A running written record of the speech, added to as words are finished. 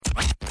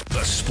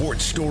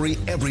sports story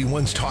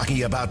everyone's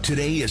talking about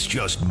today is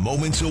just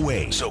moments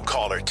away. So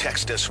call or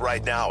text us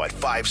right now at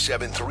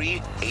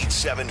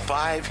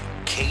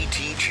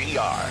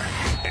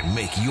 573-875-KTGR and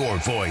make your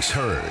voice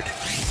heard.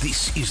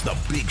 This is The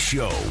Big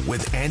Show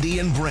with Andy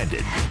and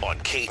Brenden on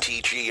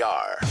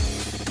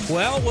KTGR.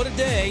 Well, what a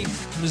day,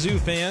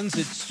 Mizzou fans.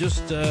 It's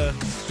just a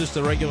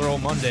regular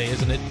old Monday,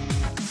 isn't it?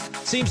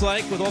 Seems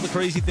like, with all the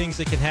crazy things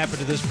that can happen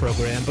to this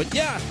program. But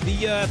yeah,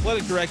 the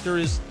athletic director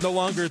is no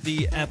longer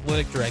the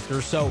athletic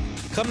director. So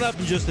coming up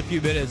in just a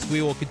few minutes,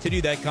 we will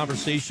continue that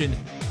conversation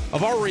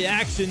of our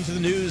reaction to the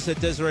news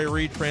that Desiree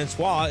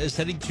Reed-Francois is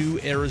heading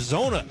to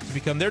Arizona to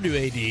become their new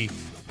AD. And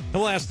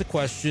we'll ask the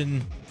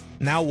question,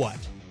 now what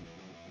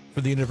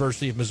for the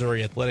University of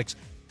Missouri Athletics?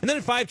 And then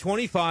at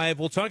 5:25,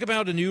 we'll talk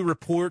about a new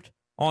report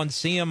on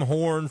Sam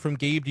Horn from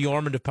Gabe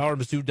DeArmond of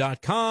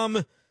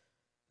PowerMizzou.com.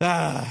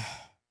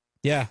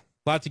 Yeah.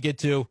 A lot to get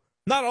to.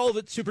 Not all of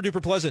it super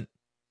duper pleasant.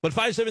 But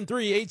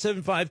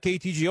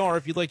 573-875-KTGR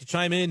if you'd like to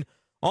chime in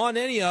on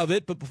any of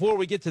it. But before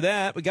we get to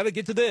that, we got to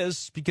get to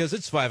this because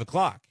it's 5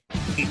 o'clock.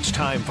 It's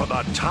time for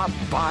the top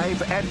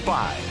 5 at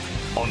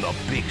 5 on The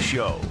Big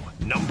Show.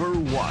 Number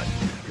 1.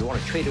 If you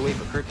want to trade away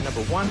for curtain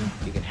number 1,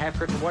 you can have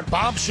curtain 1.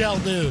 Bombshell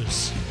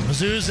news.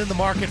 Mizzou's in the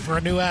market for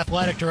a new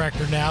athletic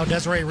director now.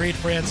 Desiree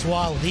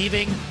Reed-Francois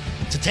leaving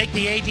to take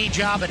the AD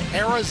job in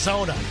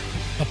Arizona,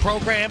 a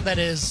program that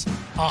is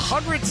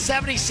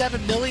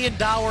 $177 million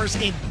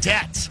in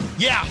debt.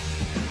 Yeah.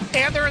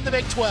 And they're in the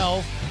Big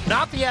 12,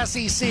 not the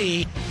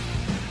SEC.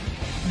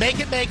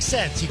 Make it make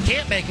sense. You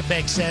can't make it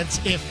make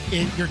sense if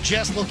you're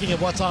just looking at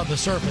what's on the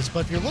surface.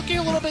 But if you're looking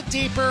a little bit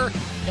deeper,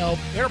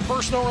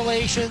 interpersonal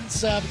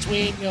relations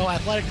between,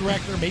 athletic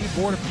director, maybe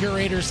board of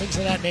curators, things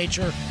of that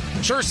nature,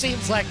 sure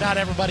seems like not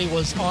everybody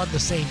was on the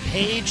same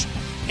page.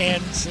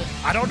 And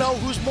I don't know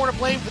who's more to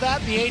blame for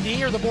that, the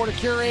AD or the board of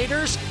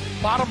curators.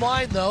 Bottom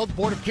line, though, the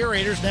Board of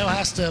Curators now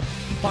has to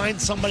find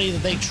somebody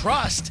that they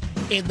trust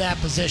in that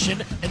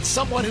position and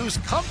someone who's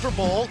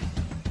comfortable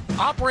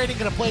operating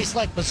in a place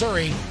like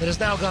Missouri that has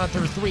now gone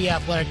through 3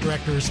 athletic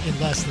directors in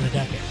less than a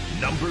decade.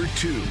 Number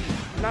 2.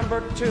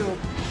 Number 2, your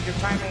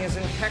timing is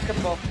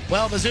impeccable.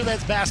 Well, Mizzou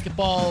men's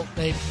basketball,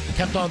 they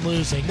kept on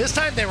losing. This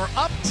time they were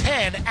up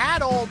 10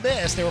 at Ole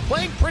Miss. They were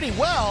playing pretty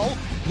well,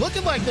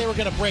 looking like they were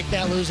going to break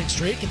that losing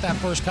streak, get that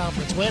first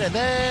conference win, and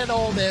then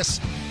Ole Miss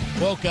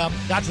woke up,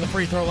 got to the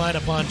free throw line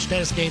a bunch.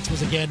 Dennis Gates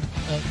was again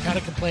kind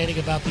of complaining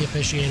about the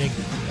officiating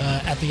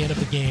at the end of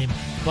the game.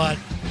 But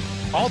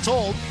all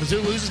told,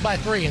 Mizzou loses by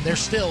 3, and they're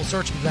still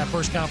searching for that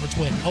first conference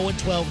win.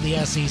 0-12 in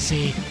the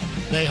SEC.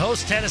 They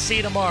host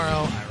Tennessee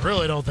tomorrow. I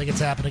really don't think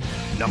it's happening.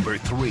 Number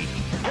 3.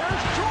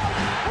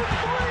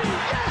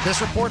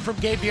 This report from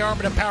Gabe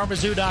DeArmond of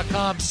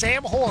PowerMizzou.com.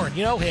 Sam Horn,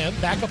 you know him,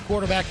 backup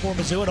quarterback for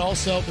Mizzou and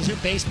also Mizzou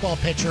baseball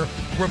pitcher,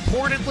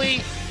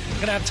 reportedly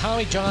going to have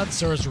Tommy John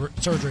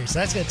surgery. So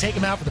that's going to take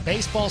him out for the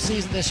baseball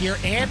season this year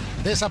and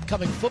this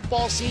upcoming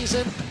football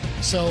season.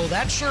 So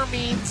that sure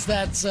means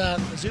that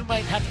Mizzou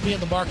might have to be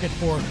in the market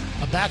for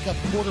a backup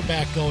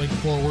quarterback going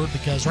forward,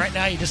 because right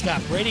now you just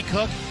got Brady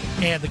Cook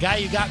and the guy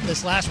you got in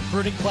this last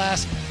recruiting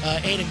class,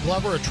 Aiden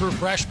Glover, a true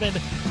freshman,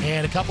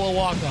 and a couple of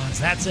walk-ons.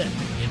 That's it.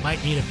 You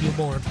might need a few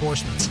more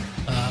reinforcements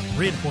from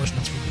the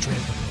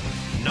transfer portal.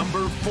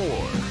 Number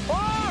 4.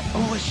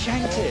 Oh,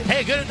 shanked it.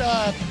 Hey, good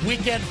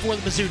weekend for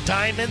the Mizzou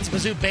Diamonds.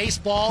 Mizzou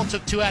baseball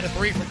took 2 out of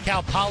 3 from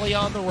Cal Poly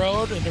on the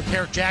road in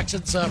Derek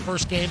Jackson's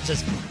first games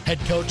as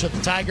head coach of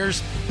the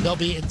Tigers. They'll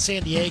be in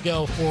San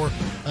Diego for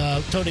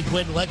Tony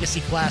Gwynn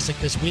Legacy Classic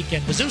this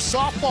weekend. Mizzou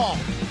softball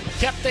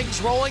kept things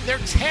rolling. They're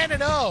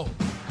 10-0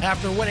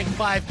 after winning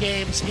 5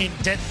 games in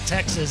Denton,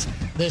 Texas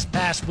this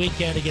past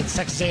weekend against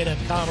Texas A&M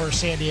Commerce,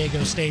 San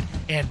Diego State,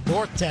 and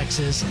North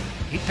Texas.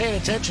 Keep paying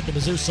attention to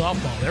Mizzou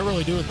softball. They're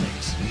really doing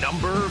things.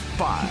 Number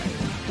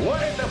 5.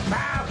 What in the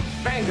 5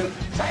 fingers?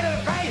 Say to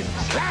the face.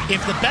 Slap.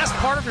 If the best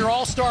part of your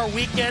All-Star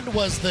weekend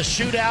was the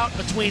shootout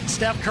between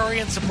Steph Curry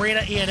and Sabrina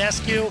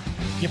Ionescu,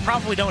 you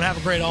probably don't have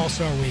a great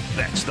All-Star weekend.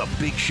 That's The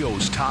Big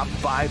Show's top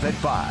 5 at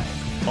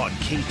 5 on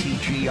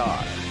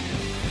KTGR.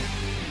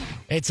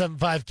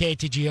 875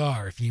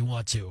 KTGR if you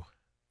want to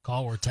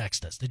call or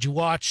text us. Did you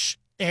watch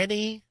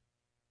any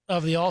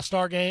of the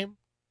All-Star game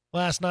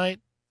last night?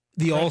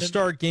 The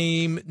All-Star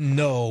game,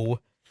 no.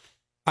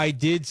 I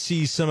did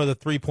see some of the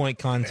three-point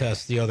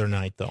contests the other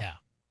night, though. Yeah.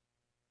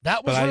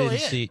 That was really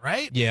it,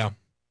 right? Yeah.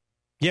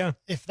 Yeah.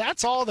 If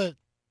that's all that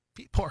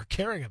people are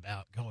caring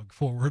about going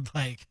forward,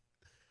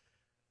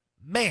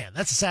 man,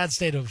 that's a sad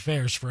state of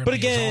affairs for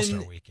NBA's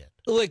All-Star weekend.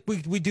 Like,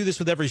 we do this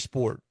with every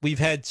sport. We've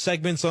had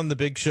segments on the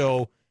Big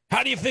Show.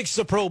 How do you fix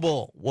the Pro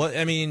Bowl?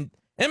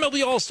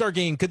 MLB All-Star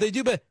game, could they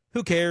do better?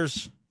 Who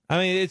cares? I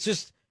mean, it's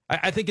just,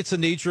 I think it's the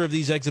nature of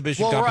these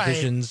exhibition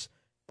competitions. Right.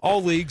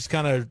 All leagues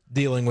kind of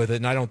dealing with it,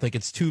 and I don't think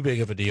it's too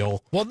big of a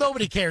deal. Well,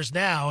 nobody cares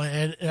now,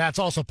 and that's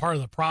also part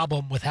of the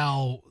problem with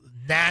how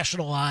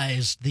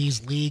nationalized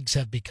these leagues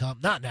have become.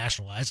 Not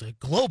nationalized,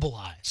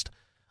 globalized.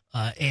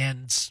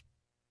 And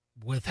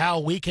with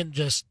how we can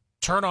just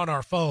turn on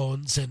our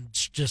phones and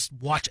just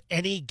watch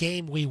any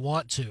game we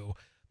want to,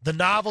 the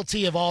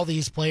novelty of all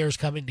these players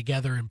coming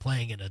together and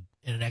playing in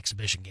an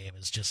exhibition game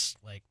is just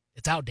like,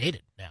 it's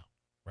outdated now,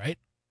 right?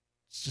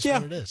 It's just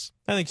what it is.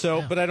 I think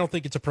so, but I don't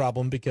think it's a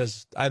problem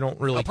because I don't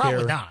really care.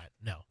 Probably not.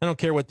 No, I don't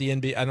care what the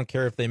NBA. I don't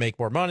care if they make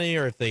more money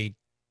or if they.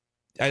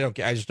 I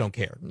just don't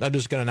care. I'm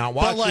just going to not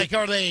watch. But like, it.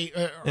 are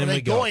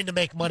they going to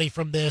make money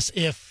from this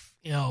if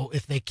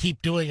they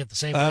keep doing it the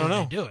same way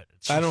they do it?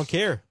 I don't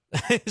care.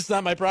 It's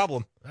not my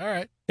problem. All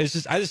right. It's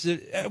just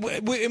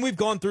and we've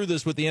gone through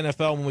this with the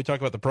NFL when we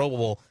talk about the Pro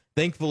Bowl.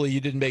 Thankfully, you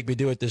didn't make me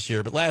do it this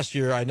year, but last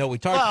year I know we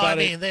talked about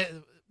it.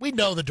 We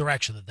know the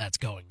direction that's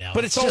going now.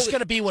 But it's just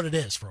going to be what it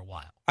is for a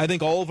while. I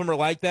think all of them are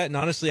like that, and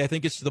honestly, I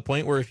think it's to the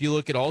point where if you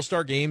look at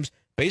all-star games,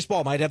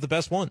 baseball might have the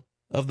best one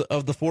of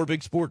the four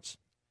big sports.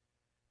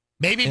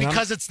 Maybe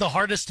because it's the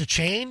hardest to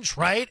change,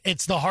 right?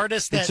 It's the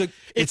hardest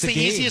it's the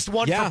easiest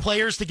one for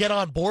players to get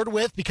on board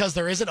with because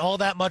there isn't all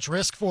that much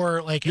risk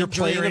for like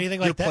injury or anything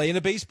like that. You're playing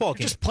a baseball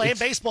game. Just playing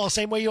baseball the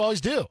same way you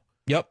always do.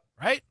 Yep.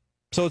 Right?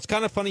 So it's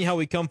kind of funny how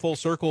we come full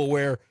circle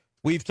where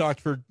we've talked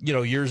for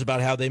years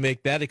about how they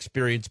make that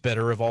experience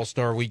better of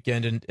All-Star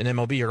Weekend and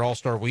MLB or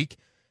All-Star Week.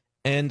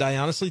 And I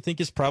honestly think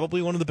it's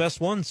probably one of the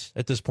best ones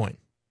at this point.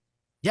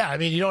 Yeah, I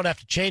mean, you don't have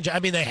to change it. I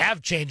mean, they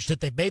have changed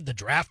it. They've made the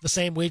draft the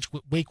same week,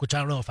 which I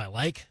don't know if I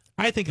like.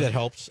 I think that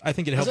helps. I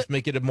think it helps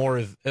make it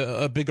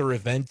a bigger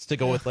event to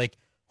go with like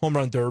home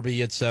run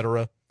derby,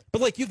 etc.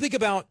 But like you think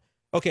about,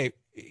 okay,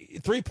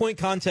 3-point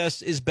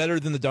contest is better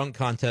than the dunk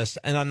contest,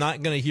 and I'm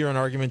not going to hear an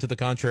argument to the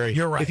contrary.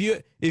 You're right.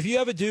 If you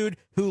have a dude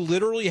who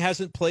literally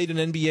hasn't played an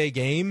NBA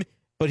game,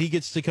 but he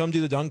gets to come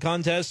to the dunk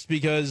contest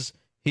because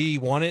he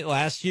won it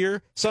last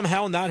year,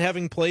 somehow not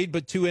having played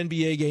but 2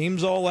 NBA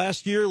games all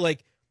last year,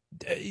 like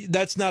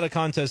that's not a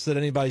contest that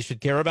anybody should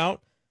care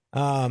about.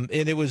 And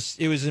it was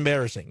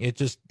embarrassing.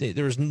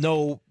 There was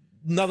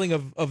nothing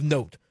of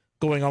note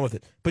going on with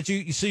it. But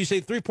you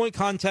say 3-point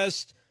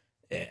contest.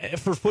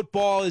 For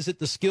football, is it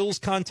the skills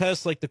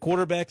contest, like the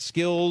quarterback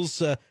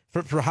skills?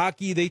 For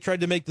hockey, they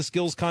tried to make the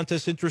skills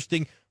contest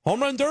interesting.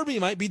 Home run derby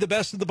might be the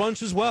best of the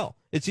bunch as well.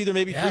 It's either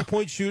maybe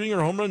 3-point shooting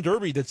or home run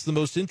derby that's the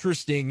most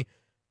interesting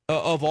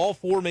of all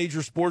 4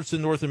 major sports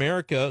in North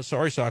America.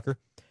 Sorry, soccer.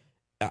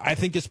 I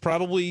think it's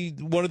probably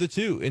one of the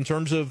two in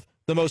terms of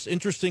the most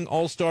interesting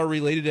all-star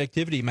related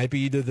activity. Might be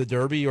either the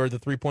derby or the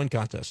 3-point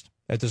contest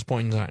at this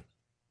point in time.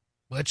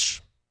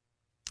 Which,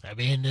 I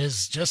mean,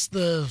 is just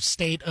the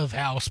state of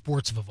how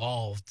sports have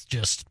evolved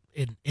just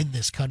in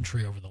this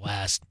country over the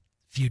last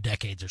few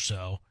decades or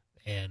so.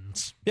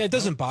 And yeah, it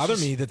doesn't bother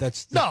me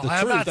that's the I'm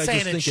truth. not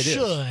saying I just think it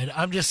should.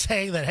 I'm just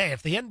saying that, hey,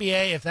 if the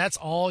NBA, if that's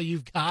all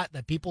you've got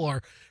that people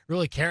are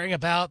really caring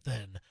about,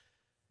 then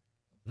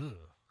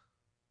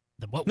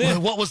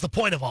what was the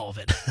point of all of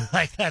it?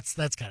 Like that's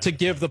kind of to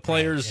give the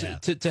players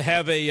to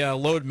have a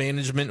load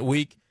management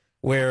week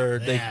where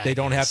they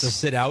don't have to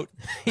sit out.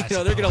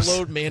 They're going to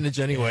load manage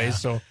anyway. Yeah.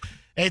 So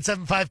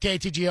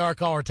 875-KTGR,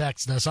 call or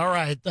text us. All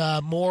right,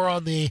 more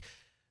on the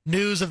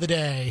news of the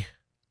day.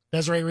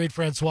 Desiree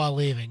Reed-Francois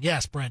leaving.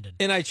 Yes, Brendan.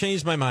 And I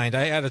changed my mind.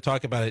 I had to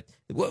talk about it.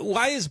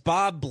 Why is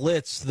Bob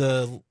Blitz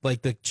the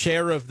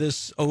chair of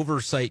this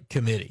oversight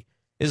committee?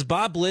 Is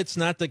Bob Blitz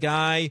not the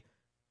guy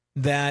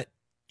that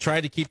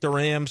tried to keep the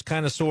Rams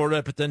kind of sort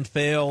of, but then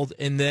failed,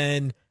 and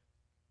then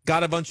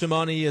got a bunch of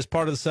money as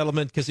part of the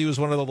settlement because he was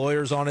one of the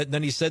lawyers on it, and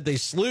then he said they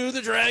slew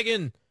the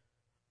dragon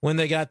when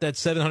they got that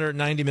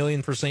 $790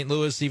 million for St.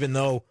 Louis, even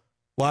though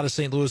a lot of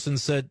St. Louisans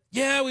said,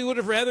 yeah, we would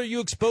have rather you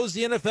expose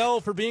the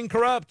NFL for being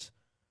corrupt.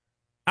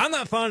 I'm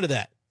not fond of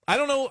that. I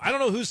don't know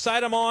whose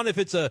side I'm on, if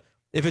it's a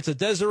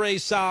Desiree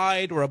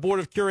side or a board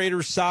of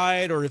curators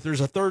side, or if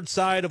there's a third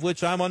side of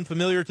which I'm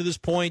unfamiliar to this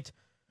point.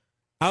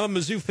 I'm a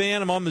Mizzou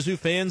fan. I'm on Mizzou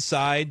fans'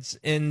 sides,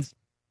 and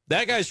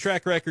that guy's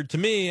track record to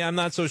me, I'm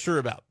not so sure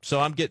about. So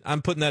I'm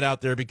putting that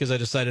out there because I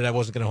decided I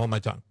wasn't going to hold my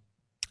tongue.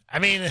 I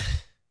mean,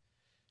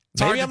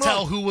 it's hard to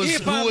tell who was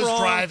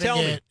driving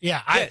it.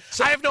 Yeah, I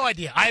have no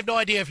idea. I have no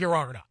idea if you're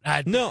wrong or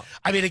not. No.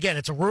 I mean, again,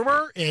 it's a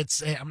rumor.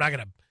 I'm not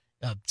going to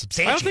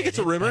substantiate I don't think it's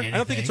a rumor. I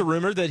don't think it's a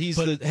rumor that he's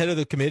the head of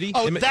the committee.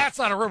 Oh, that's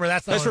not a rumor.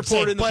 That's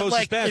reported in the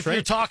Post-Dispatch, if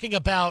you're talking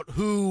about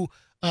who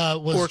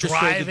was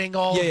driving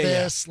all of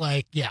this,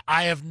 I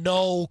have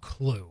no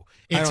clue.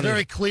 It's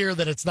very clear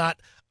that it's not.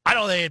 I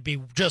don't think it'd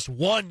be just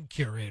one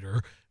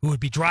curator who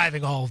would be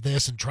driving all of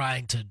this and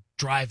trying to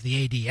drive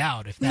the AD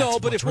out. If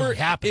that's what's really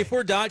happening. If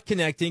we're dot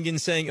connecting and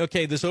saying,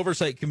 okay, this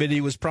oversight committee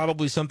was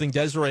probably something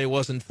Desiree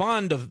wasn't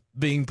fond of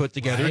being put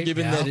together,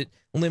 given that it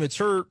limits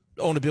her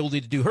own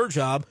ability to do her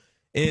job.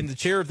 And the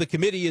chair of the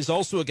committee is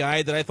also a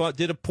guy that I thought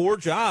did a poor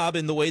job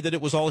in the way that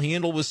it was all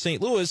handled with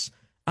St. Louis.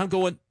 I'm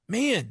going,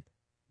 man,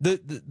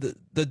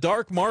 the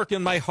dark mark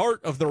in my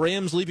heart of the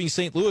Rams leaving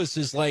St. Louis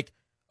is like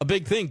a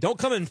big thing. Don't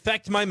come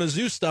infect my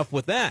Mizzou stuff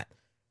with that.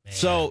 Man.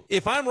 So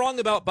if I'm wrong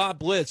about Bob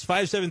Blitz,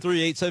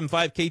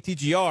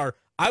 573-875-KTGR,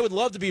 I would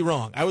love to be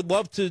wrong. I would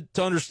love to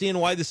understand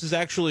why this is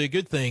actually a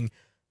good thing.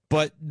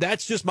 But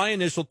that's just my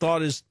initial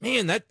thought is,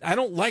 man, I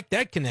don't like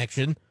that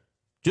connection.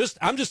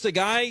 I'm just a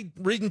guy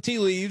reading tea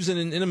leaves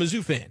and a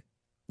Mizzou fan.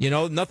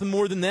 Nothing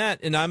more than that.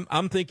 And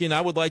I'm thinking I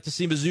would like to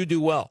see Mizzou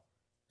do well.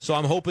 So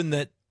I'm hoping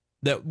that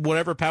that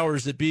whatever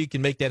powers that be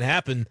can make that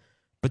happen.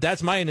 But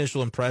that's my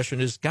initial impression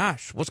is,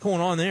 gosh, what's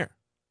going on there?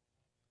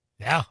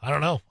 Yeah, I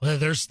don't know.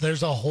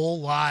 There's a whole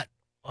lot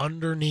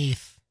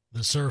underneath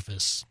the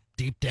surface,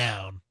 deep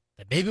down,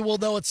 that maybe we'll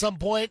know at some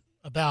point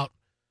about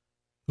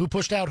who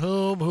pushed out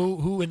whom,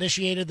 who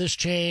initiated this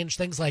change,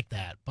 things like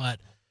that. But,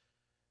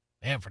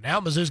 man, for now,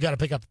 Mizzou's got to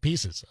pick up the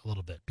pieces a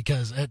little bit.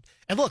 Because, and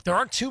look, there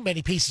aren't too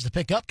many pieces to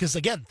pick up because,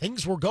 again,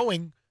 things were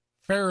going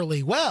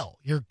fairly well.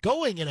 You're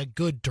going in a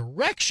good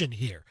direction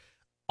here.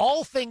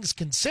 All things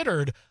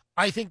considered,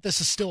 I think this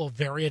is still a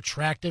very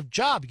attractive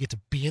job. You get to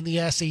be in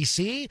the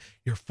SEC.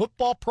 Your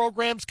football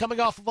program's coming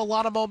off of a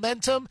lot of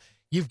momentum.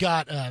 You've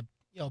got,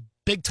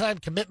 big-time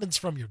commitments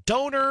from your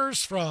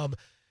donors, from,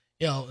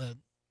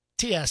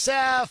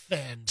 TSF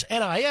and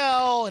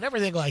NIL and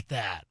everything like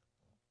that.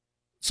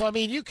 So, I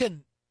mean, you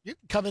can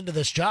come into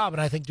this job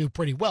and I think do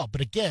pretty well.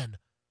 But again,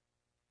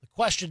 the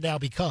question now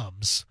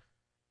becomes,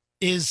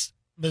 is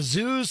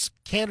Mizzou's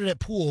candidate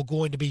pool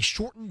going to be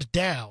shortened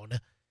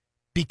down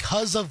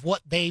because of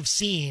what they've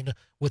seen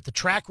with the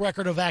track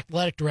record of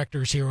athletic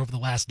directors here over the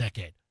last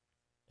decade?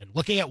 And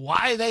looking at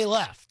why they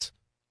left,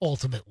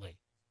 ultimately,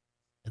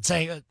 and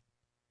saying,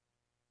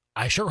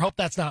 I sure hope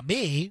that's not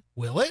me.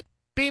 Will it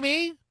be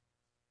me?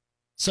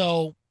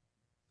 So,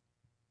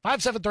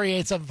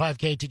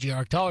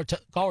 573-875-KTGR.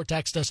 Call or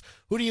text us.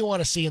 Who do you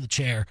want to see in the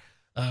chair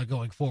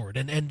going forward?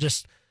 And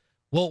just,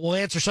 we'll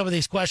answer some of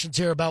these questions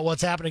here about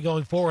what's happening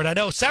going forward. I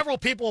know several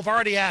people have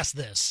already asked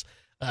this.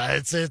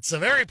 It's a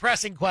very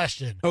pressing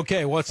question.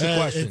 Okay, what's the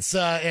question?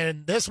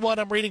 And this one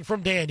I'm reading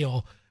from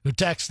Daniel, who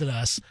texted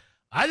us.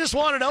 I just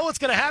want to know what's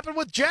going to happen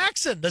with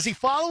Jackson. Does he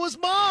follow his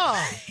mom?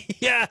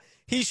 Yeah,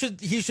 he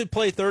should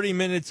play 30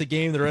 minutes a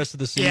game the rest of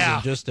the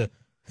season just to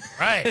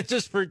right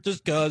just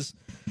because.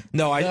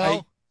 No,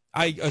 I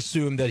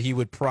assume that he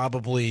would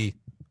probably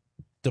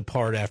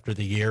depart after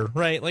the year,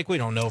 right? Like we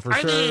don't know for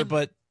sure,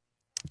 but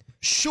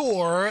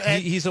sure,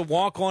 he's a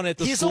walk-on at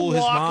the school.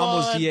 His mom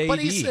was the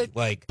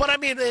AD. But I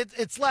mean,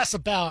 it's less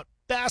about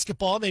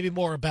basketball, maybe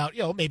more about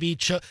maybe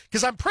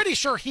because I'm pretty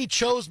sure he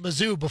chose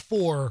Mizzou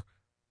before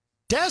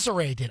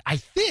Desiree did. I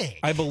think.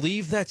 I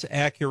believe that's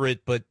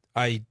accurate, but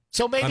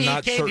so maybe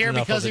he came here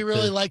because he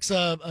really likes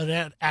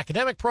an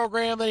academic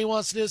program that he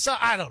wants to do. So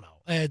I don't know.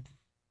 And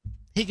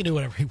he can do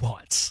whatever he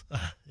wants.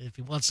 If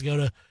he wants to go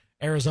to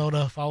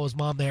Arizona, follow his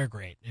mom there,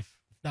 great. If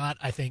not,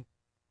 I think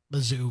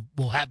Mizzou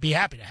will be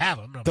happy to have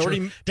him.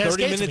 30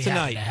 minutes a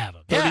night. To have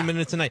him. 30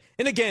 minutes a night.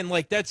 And again,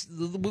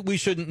 we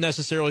shouldn't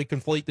necessarily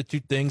conflate the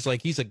two things.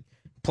 Like, he's a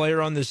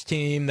player on this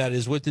team that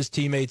is with his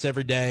teammates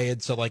every day.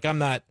 And so,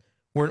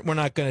 we're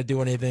not going to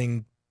do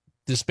anything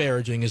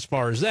disparaging as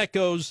far as that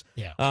goes.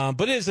 Yeah.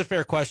 But it is a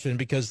fair question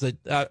because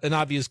an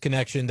obvious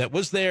connection that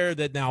was there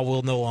that now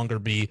will no longer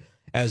be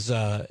as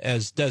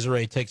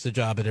Desiree takes the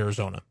job at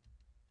Arizona.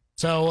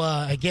 So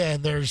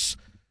again, there's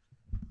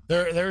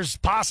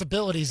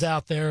possibilities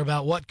out there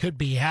about what could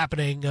be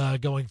happening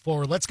going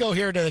forward. Let's go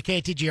here to the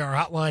KTGR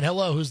hotline.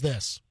 Hello, who's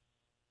this?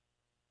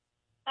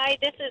 Hi,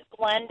 this is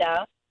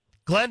Glenda.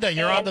 Glenda,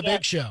 you're on the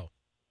big show.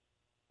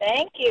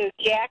 Thank you.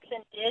 Jackson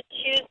did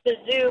choose the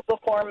zoo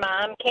before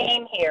Mom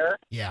came here.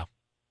 Yeah.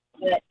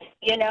 But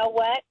you know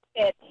what?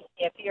 It's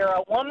if you're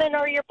a woman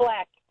or you're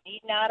black, you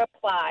need not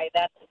apply.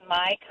 That's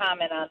my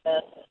comment on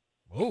this.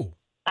 Oh.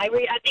 I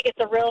think it's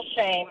a real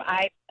shame.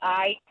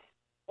 I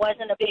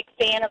wasn't a big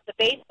fan of the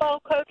baseball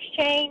coach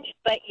change,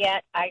 but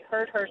yet I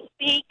heard her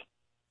speak.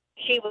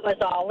 She was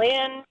all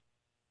in.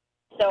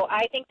 So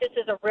I think this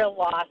is a real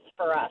loss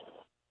for us.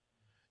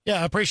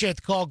 Yeah, I appreciate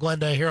the call,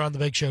 Glenda, here on the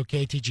big show,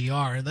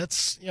 KTGR. And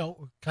that's,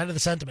 kind of the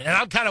sentiment. And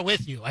I'm kind of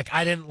with you.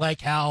 I didn't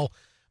like how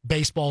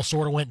baseball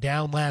sort of went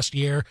down last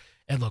year.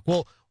 And look,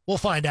 we'll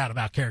find out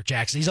about Carrick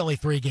Jackson. He's only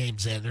 3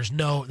 games in.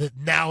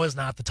 Now is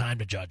not the time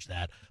to judge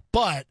that.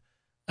 But,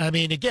 I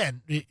mean,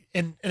 again,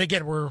 and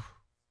again, we're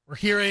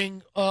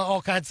hearing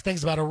all kinds of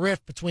things about a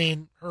rift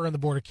between her and the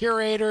board of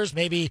curators,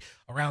 maybe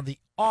around the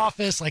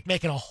office,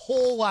 making a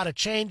whole lot of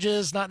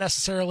changes, not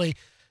necessarily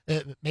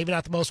maybe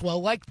not the most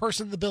well-liked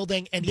person in the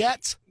building, and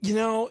yet,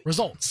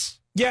 results.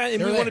 Yeah,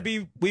 and we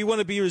want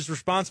to be as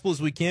responsible as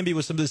we can be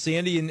with some of this,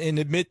 Andy, and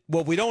admit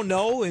what we don't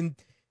know and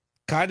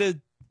kind of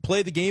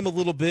play the game a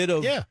little bit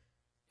of,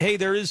 hey,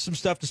 there is some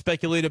stuff to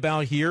speculate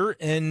about here,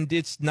 and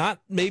it's not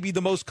maybe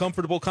the most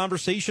comfortable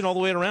conversation all the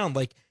way around.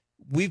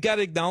 We've got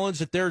to acknowledge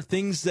that there are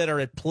things that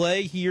are at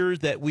play here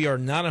that we are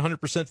not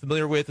 100%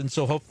 familiar with, and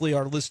so hopefully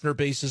our listener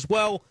base as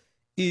well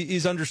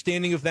is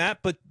understanding of that.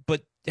 But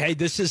hey,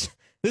 this is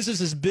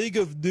as big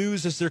of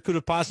news as there could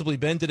have possibly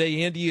been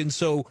today, Andy, and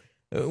so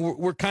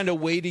we're kind of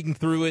wading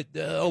through it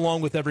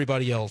along with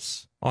everybody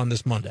else on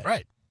this Monday.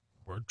 Right.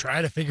 We're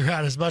trying to figure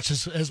out as much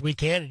as we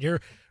can, and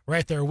you're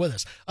right there with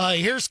us.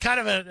 Here's kind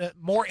of a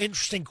more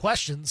interesting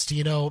questions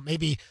to,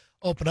 maybe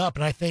open up,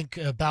 and I think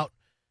about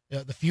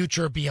the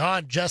future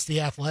beyond just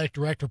the athletic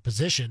director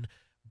position.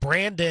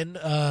 Brandon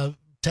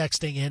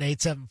texting in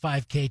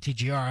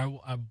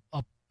 875-KTGR.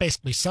 I'll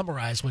basically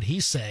summarize what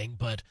he's saying,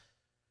 but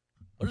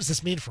what does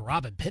this mean for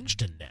Robin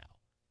Pingeton now?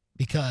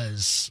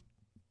 Because,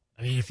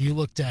 I mean, if you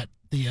looked at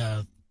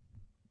the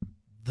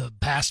the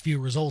past few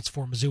results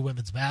for Mizzou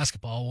women's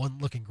basketball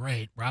wasn't looking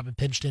great. Robin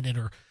Pinchton in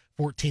her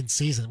 14th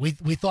season. We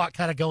thought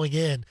kind of going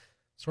in,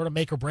 sort of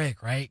make or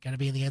break, right? Going to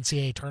be in the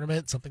NCAA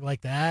tournament, something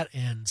like that.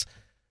 And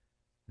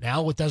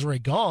now with Desiree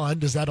gone,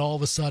 does that all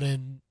of a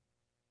sudden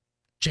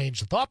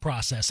change the thought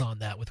process on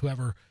that with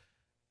whoever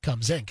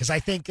comes in? Because I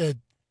think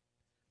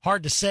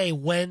hard to say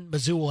when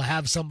Mizzou will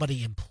have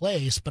somebody in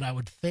place, but I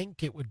would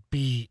think it would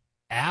be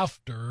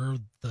after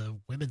the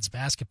women's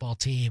basketball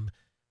team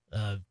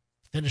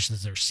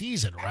finishes their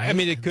season, right? I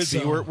mean, it could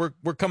be.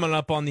 We're coming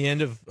up on the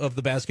end of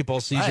the basketball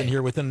season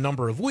here within a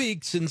number of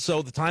weeks, and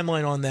so the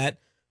timeline on that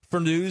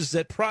for news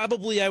that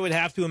probably I would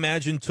have to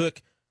imagine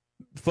took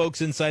folks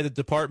inside the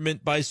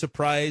department by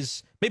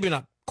surprise, maybe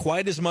not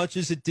quite as much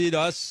as it did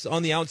us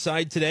on the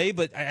outside today,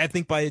 but I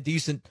think by a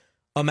decent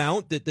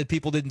amount that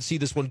people didn't see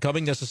this one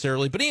coming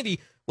necessarily. But Andy,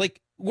 like,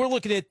 we're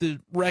looking at the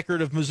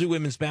record of Mizzou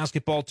women's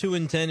basketball,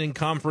 2-10 in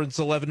conference,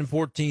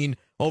 11-14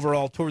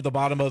 overall toward the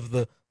bottom of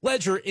the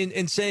ledger,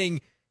 and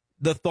saying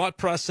the thought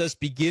process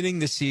beginning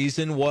the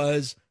season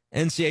was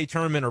NCAA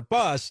tournament or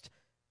bust.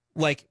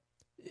 Like,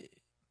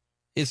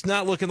 it's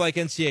not looking like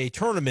NCAA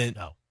tournament.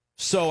 No.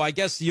 So I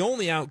guess the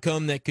only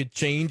outcome that could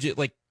change it,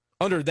 like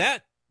under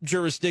that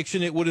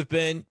jurisdiction, it would have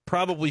been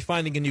probably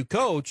finding a new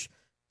coach.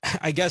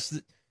 I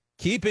guess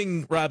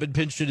keeping Robin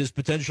Pinchton is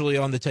potentially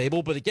on the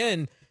table. But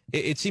again,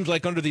 it seems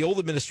like under the old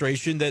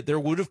administration that there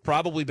would have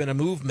probably been a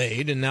move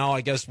made. And now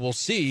I guess we'll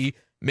see.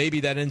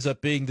 Maybe that ends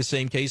up being the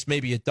same case.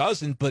 Maybe it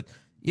doesn't. But,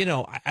 you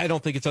know, I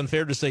don't think it's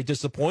unfair to say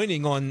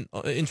disappointing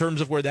in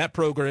terms of where that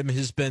program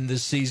has been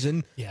this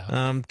season. Yeah.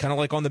 Kind of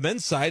like on the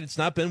men's side, it's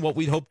not been what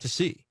we'd hoped to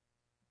see.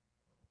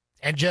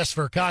 And just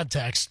for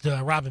context,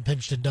 Robin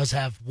Pinchton does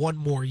have one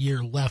more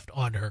year left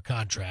on her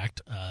contract.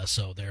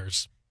 So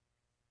there's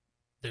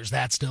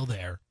that still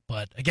there.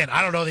 But again,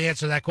 I don't know the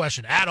answer to that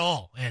question at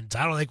all. And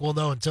I don't think we'll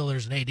know until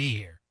there's an AD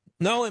here.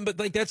 No, but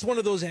like that's one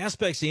of those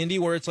aspects, Andy,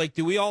 where it's like,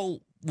 do we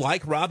all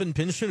like Robin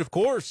Pinchton? Of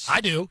course.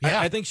 I do. Yeah.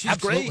 I think she's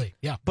absolutely great.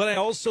 Yeah. But I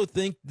also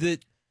think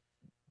that,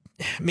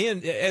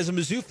 man, as a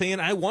Mizzou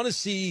fan, I want to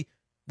see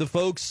the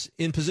folks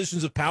in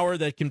positions of power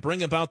that can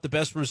bring about the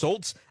best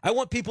results. I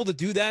want people to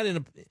do that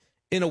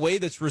in a way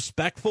that's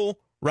respectful,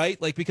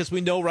 right? Like, because we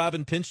know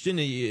Robin Pinchton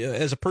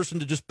as a person,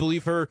 to just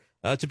believe her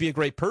to be a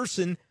great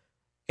person.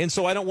 And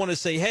so I don't want to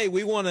say, hey,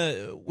 we want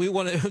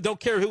to,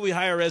 don't care who we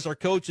hire as our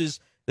coaches.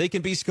 They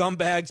can be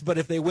scumbags, but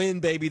if they win,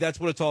 baby,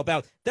 that's what it's all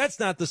about. That's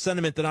not the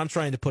sentiment that I'm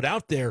trying to put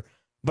out there.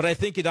 But I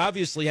think it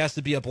obviously has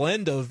to be a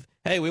blend of,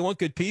 hey, we want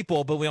good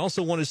people, but we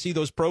also want to see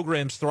those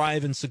programs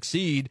thrive and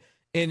succeed.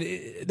 And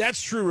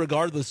that's true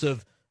regardless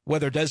of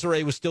whether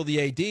Desiree was still the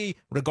AD,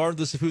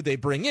 regardless of who they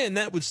bring in.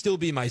 That would still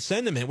be my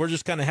sentiment. We're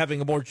just kind of having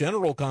a more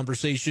general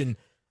conversation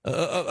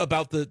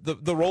about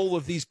the role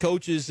of these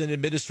coaches and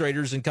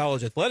administrators in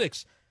college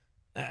athletics.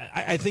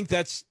 I think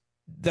that's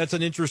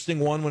an interesting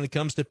one when it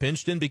comes to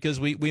Pinchton, because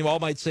we all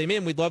might say,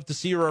 man, we'd love to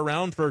see her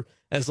around for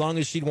as long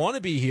as she'd want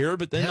to be here.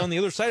 But then on the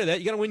other side of that,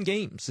 you got to win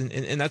games.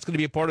 And that's going to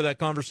be a part of that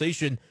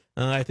conversation,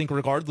 I think,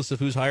 regardless of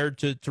who's hired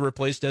to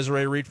replace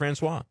Desiree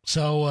Reed-Francois.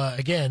 So,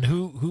 again,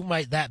 who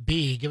might that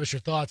be? Give us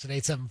your thoughts at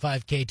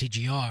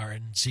 875-KTGR.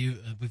 And see,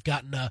 we've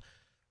gotten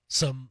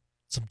some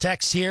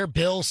texts here.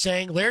 Bill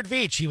saying Laird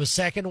Veach, he was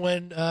second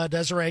when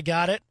Desiree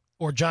got it,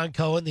 or John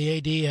Cohen, the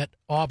AD at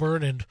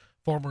Auburn and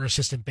former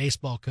assistant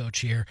baseball coach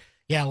here.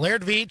 Yeah,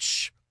 Laird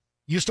Veach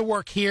used to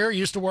work here,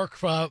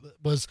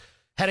 was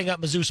heading up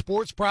Mizzou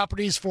sports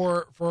properties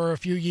for a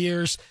few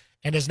years,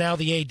 and is now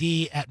the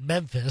AD at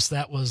Memphis.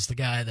 That was the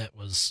guy that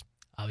was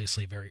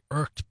obviously very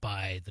irked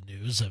by the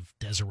news of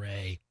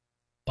Desiree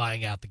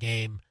buying out the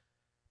game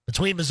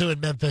between Mizzou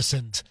and Memphis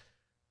and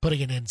putting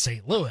it in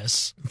St.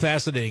 Louis.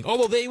 Fascinating.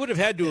 Although they would have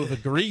had to have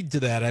agreed to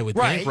that, I would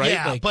think, right?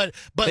 Yeah, like, but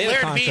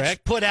Laird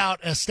Veach put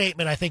out a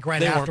statement, I think,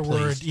 right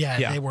afterward.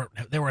 Yeah, they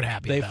weren't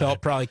happy. They about felt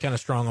it. Probably kind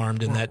of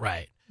strong-armed in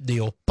that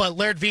deal. But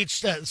Laird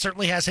Veach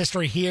certainly has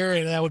history here,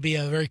 and that would be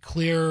a very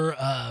clear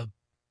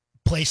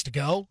place to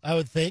go, I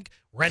would think.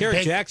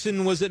 Garrett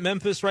Jackson was at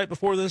Memphis right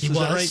before this. Is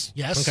that right?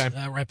 Yes,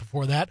 okay. Right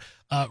before that.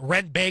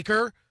 Ren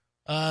Baker,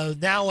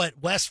 now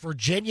at West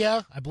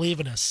Virginia, I believe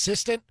an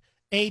assistant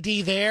AD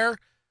there.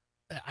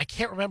 I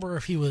can't remember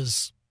if he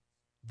was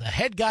the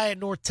head guy at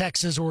North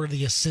Texas or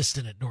the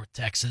assistant at North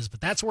Texas, but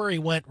that's where he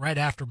went right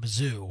after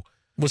Mizzou.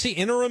 Was he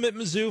interim at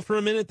Mizzou for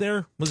a minute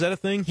there? Was that a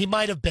thing? He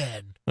might have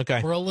been. Okay.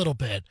 For a little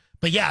bit.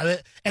 But yeah,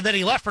 and then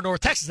he left for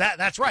North Texas.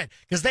 That's right,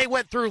 because they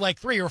went through like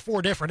 3 or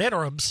 4 different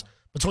interims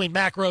between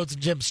Mack Rhodes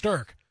and Jim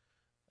Sturck.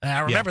 And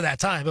I remember that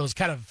time. It was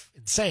kind of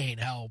insane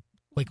how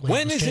quickly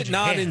When is it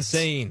not hands.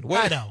 Insane?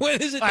 I know.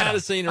 When is it not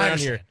insane around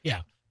here?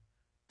 Yeah.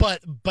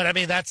 But I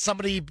mean, that's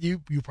somebody you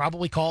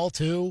probably call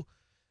too.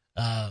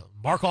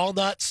 Mark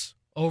Allnuts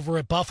over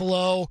at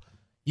Buffalo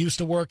used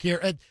to work here.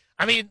 And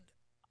I mean,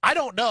 I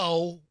don't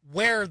know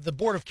where the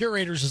Board of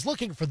Curators is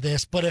looking for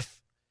this, but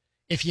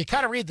if you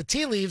kind of read the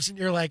tea leaves and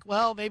you're like,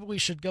 well, maybe we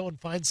should go and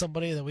find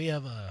somebody that we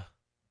have a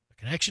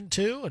connection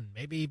to, and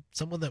maybe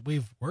someone that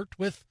we've worked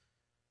with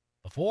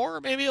before,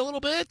 maybe a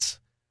little bit,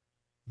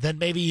 then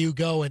maybe you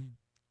go and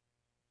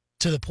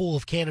to the pool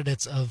of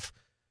candidates of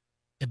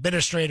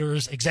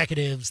administrators,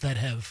 executives that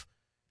have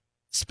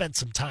spent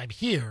some time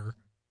here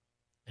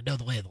and know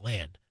the lay of the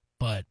land.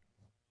 But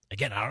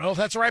again, I don't know if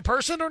that's the right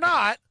person or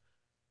not.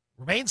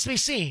 Remains to be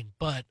seen.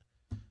 But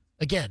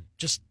again,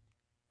 just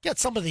get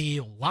somebody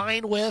to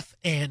align with,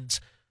 and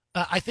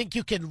I think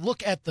you can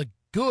look at the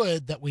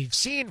good that we've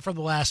seen from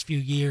the last few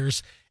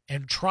years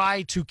and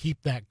try to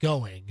keep that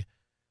going,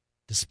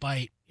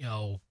 despite,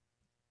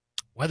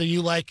 whether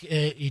you like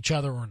each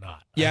other or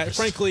not. Yeah,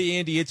 frankly,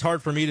 Andy, it's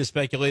hard for me to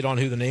speculate on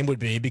who the name would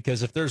be,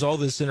 because if there's all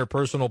this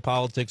interpersonal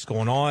politics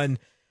going on,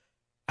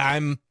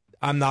 I'm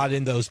not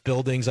in those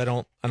buildings. I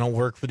don't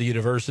work for the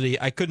university.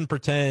 I couldn't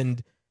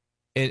pretend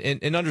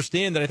and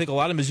understand that I think a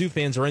lot of Mizzou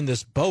fans are in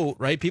this boat,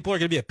 right? People are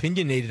going to be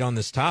opinionated on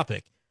this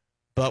topic,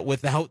 but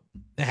without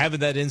having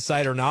that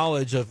insider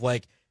knowledge of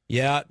like,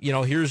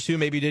 here's who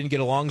maybe didn't get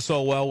along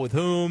so well with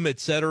whom,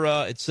 et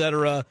cetera, et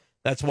cetera.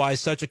 That's why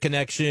such a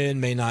connection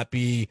may not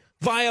be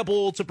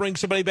viable to bring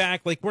somebody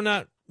back. Like, we're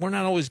not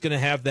always going to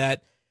have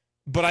that,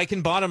 but I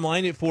can bottom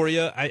line it for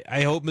you.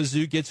 I hope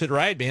Mizzou gets it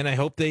right, man. I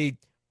hope and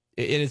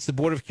it's the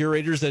board of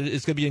curators that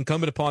it's going to be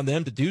incumbent upon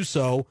them to do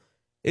so.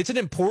 It's an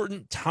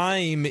important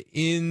time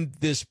in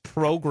this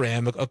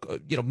program,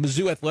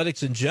 Mizzou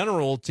athletics in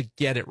general, to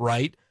get it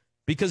right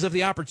because of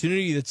the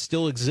opportunity that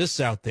still exists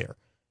out there,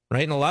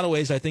 right? In a lot of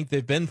ways, I think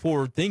they've been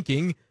forward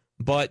thinking,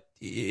 but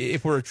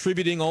if we're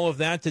attributing all of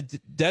that to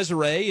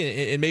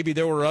Desiree, and maybe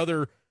there were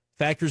other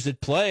factors at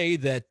play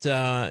that,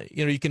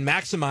 you can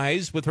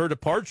maximize with her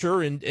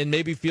departure and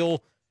maybe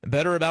feel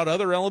better about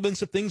other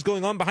elements of things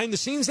going on behind the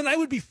scenes, then I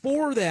would be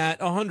for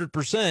that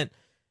 100%.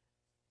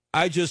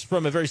 I just,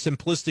 from a very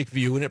simplistic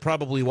view, and it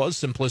probably was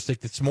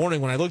simplistic this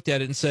morning when I looked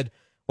at it and said,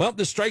 well,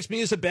 this strikes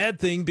me as a bad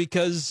thing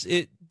because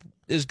it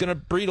is going to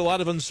breed a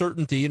lot of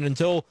uncertainty. And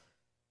until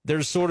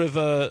there's sort of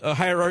a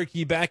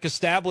hierarchy back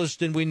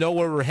established and we know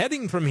where we're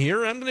heading from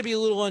here, I'm going to be a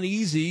little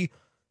uneasy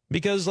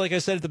because, like I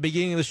said at the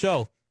beginning of the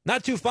show,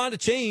 not too fond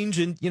of change.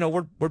 And,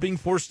 we're being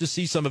forced to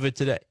see some of it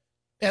today.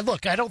 And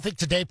look, I don't think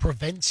today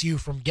prevents you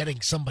from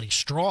getting somebody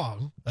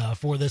strong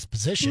for this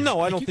position. No,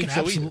 I don't think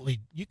so either.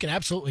 You can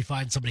absolutely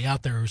find somebody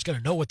out there who's going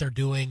to know what they're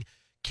doing,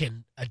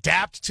 can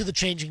adapt to the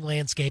changing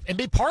landscape, and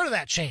be part of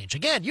that change.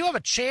 Again, you have a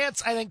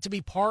chance, I think, to be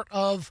part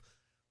of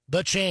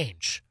the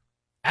change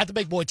at the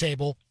big boy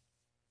table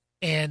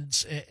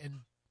and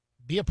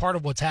be a part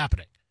of what's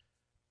happening.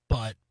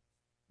 But,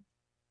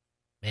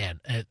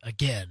 man,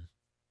 again,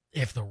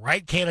 if the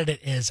right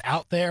candidate is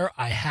out there,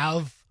 I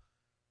have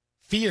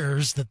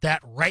fears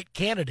that right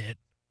candidate,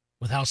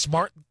 with how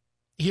smart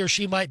he or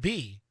she might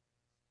be,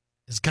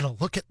 is going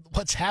to look at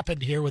what's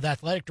happened here with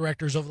athletic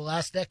directors over the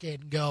last decade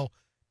and go,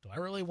 do I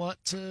really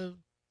want to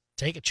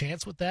take a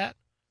chance with that?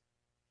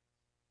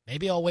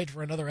 Maybe I'll wait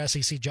for another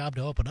SEC job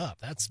to open up.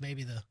 That's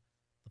maybe the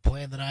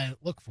plan that I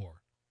look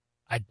for.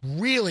 I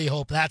really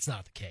hope that's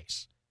not the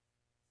case.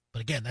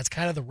 But again, that's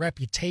kind of the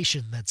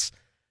reputation that's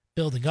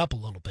building up a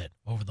little bit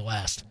over the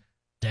last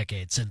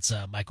decade since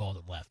Mike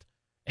Alden left.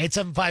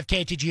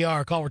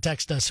 875-KTGR, call or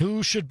text us.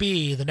 Who should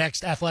be the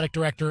next athletic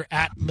director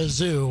at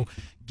Mizzou?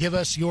 Give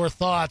us your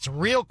thoughts.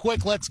 Real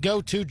quick, let's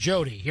go to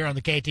Jody here on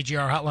the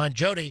KTGR hotline.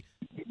 Jody,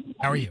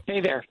 how are you? Hey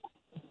there.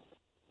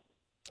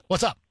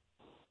 What's up?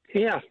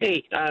 Yeah,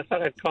 hey, I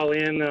thought I'd call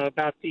in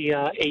about the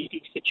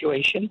AD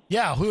situation.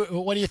 Yeah,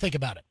 what do you think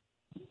about it?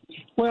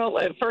 Well,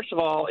 first of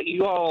all,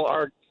 you all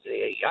are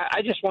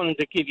I just wanted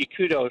to give you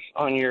kudos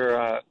on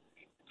your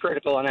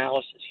critical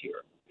analysis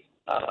here.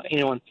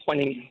 And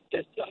pointing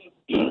that,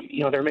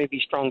 there may be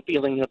strong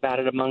feelings about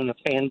it among the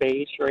fan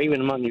base or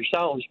even among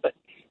yourselves, but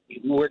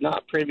we're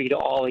not privy to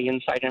all the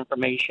inside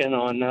information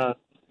on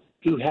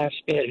who has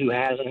fit, who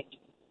hasn't.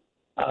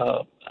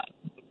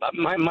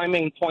 My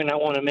main point I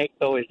want to make,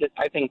 though, is that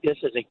I think this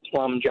is a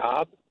plum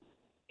job,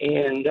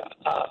 and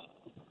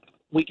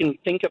we can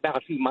think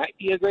about who might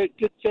be a good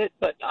fit,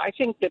 but I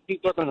think that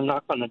people are going to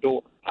knock on the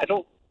door.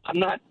 I'm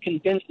not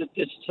convinced that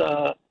this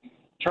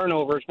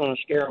turnover is going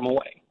to scare them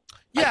away.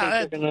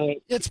 Yeah,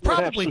 it's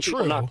probably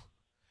true.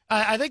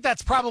 I think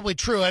that's probably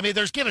true. I mean,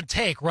 there's give and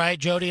take, right,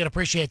 Jody? And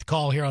appreciate the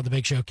call here on the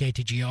Big Show,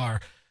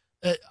 KTGR.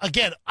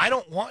 Again, I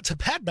don't want to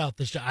badmouth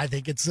this job. I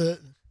think it's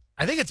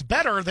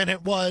better than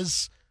it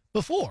was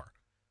before.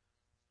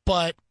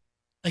 But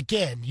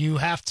again, you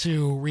have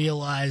to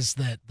realize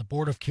that the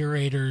Board of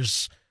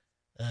Curators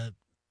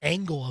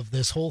angle of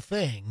this whole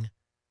thing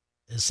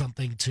is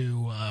something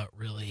to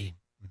really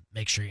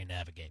make sure you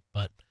navigate.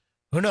 But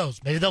who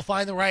knows? Maybe they'll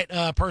find the right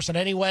person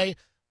anyway.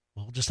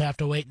 We'll just have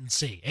to wait and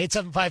see.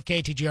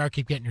 875-KTGR,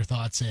 keep getting your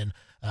thoughts in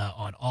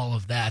on all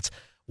of that.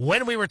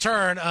 When we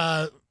return,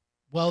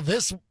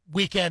 this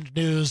weekend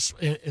news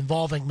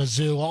involving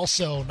Mizzou,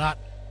 also not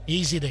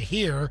easy to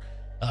hear.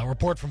 A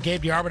report from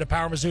Gabe DeArmond at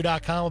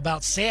PowerMizzou.com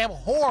about Sam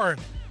Horn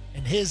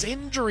and his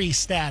injury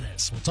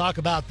status. We'll talk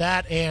about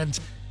that and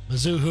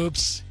Mizzou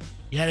hoops,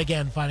 yet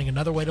again, finding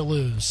another way to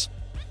lose.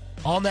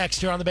 All next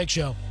here on The Big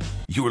Show.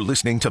 You're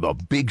listening to The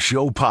Big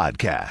Show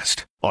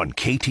podcast on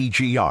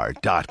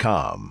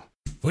KTGR.com.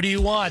 Who do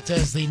you want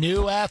as the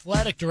new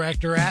athletic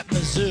director at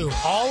Mizzou?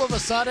 All of a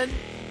sudden,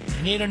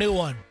 You need a new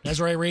one.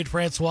 Desiree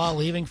Reed-Francois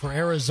leaving for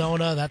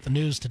Arizona. That's the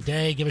news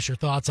today. Give us your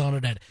thoughts on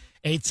it at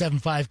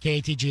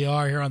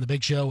 875-KTGR here on The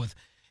Big Show with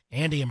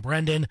Andy and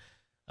Brenden.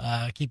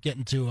 Keep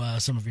getting to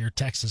some of your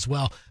texts as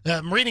well.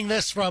 I'm reading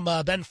this from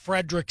Ben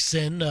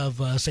Fredrickson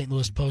of St.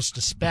 Louis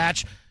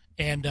Post-Dispatch,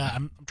 and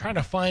I'm trying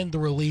to find the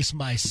release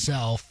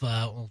myself.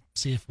 We'll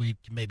see if we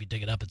can maybe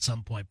dig it up at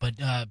some point. But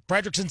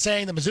Fredrickson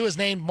saying that Mizzou has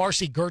named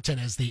Marcy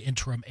Gurton as the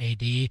interim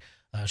AD.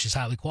 She's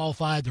highly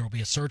qualified. There will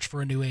be a search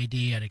for a new AD.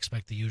 I'd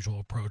expect the usual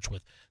approach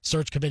with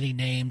search committee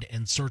named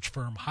and search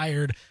firm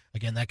hired.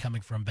 Again, that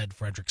coming from Ben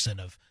Fredrickson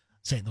of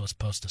St. Louis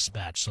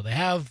Post-Dispatch. So they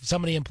have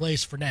somebody in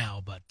place for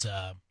now, but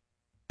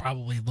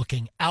probably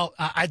looking out,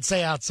 I'd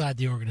say outside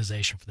the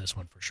organization for this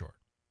one for sure.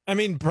 I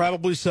mean,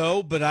 probably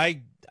so, but I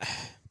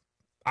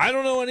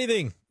don't know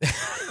anything.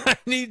 I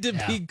need to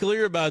be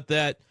clear about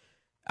that.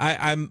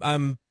 I'm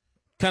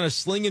kind of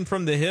slinging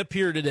from the hip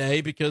here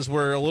today because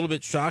we're a little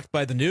bit shocked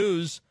by the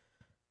news.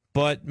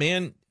 But,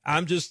 man,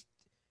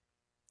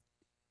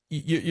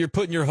 you're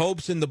putting your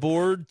hopes in the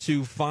board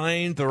to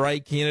find the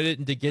right candidate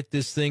and to get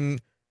this thing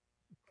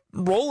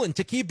rolling,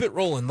 to keep it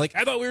rolling. Like,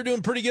 I thought we were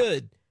doing pretty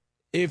good.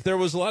 If there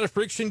was a lot of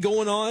friction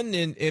going on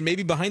and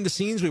maybe behind the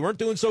scenes we weren't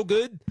doing so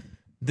good,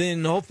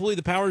 then hopefully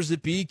the powers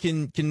that be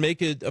can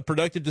make a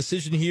productive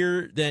decision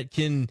here that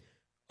can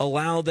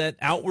allow that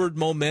outward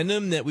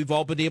momentum that we've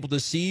all been able to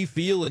see,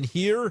 feel, and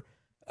hear,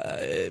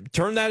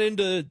 turn that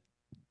into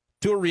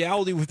a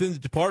reality within the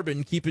department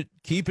and keep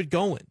it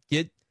going.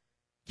 Get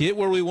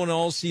where we want to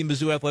all see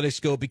Mizzou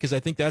athletics go, because I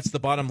think that's the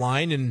bottom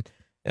line. And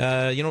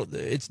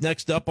it's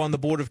next up on the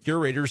board of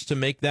curators to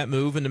make that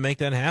move and to make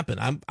that happen.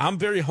 I'm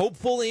very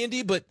hopeful,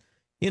 Andy, but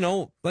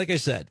like I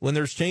said, when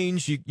there's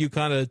change, you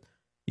kind of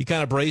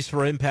brace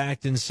for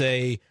impact and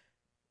say,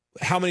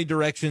 how many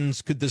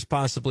directions could this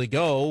possibly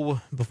go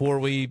before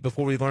we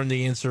learn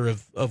the answer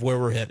of where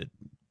we're headed?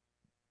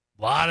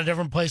 A lot of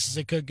different places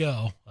it could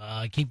go.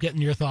 Keep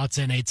getting your thoughts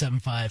in,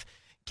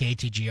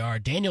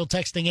 875-KTGR. Daniel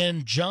texting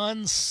in,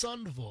 John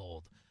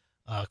Sundvold,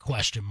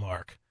 question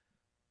mark.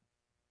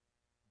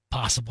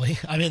 Possibly.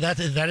 I mean, that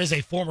is a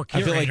former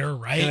curator,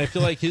 right? And I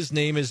feel like his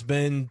name has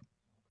been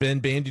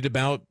bandied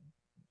about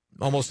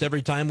almost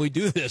every time we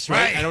do this,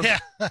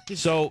 right?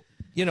 So,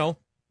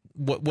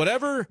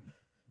 whatever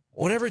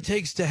it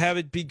takes to have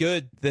it be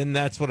good, then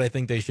that's what I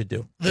think they should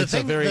do. The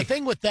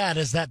thing with that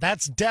is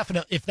that's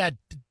definite. If that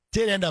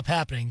did end up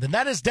happening, then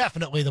that is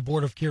definitely the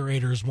board of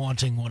curators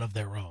wanting one of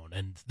their own,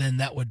 and then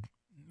that would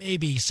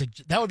be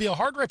a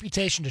hard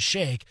reputation to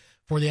shake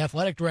for the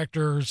athletic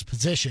director's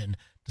position,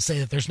 to say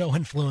that there's no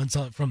influence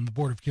from the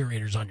board of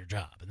curators on your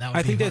job, and that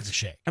would be hard to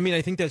shake. I mean,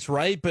 I think that's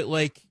right, but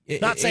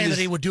not saying that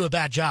he would do a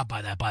bad job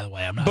by that. By the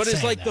way, I'm not. But saying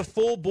it's like that. the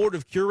full board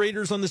of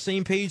curators on the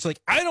same page.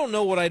 Like, I don't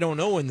know what I don't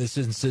know in this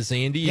instance,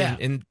 Andy, yeah.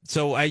 and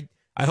so I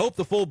hope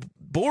the full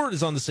board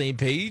is on the same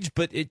page.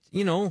 But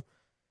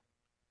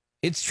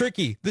it's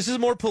tricky. This is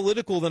more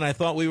political than I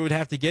thought we would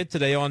have to get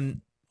today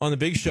on the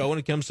big show when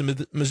it comes to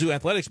Mizzou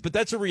athletics. But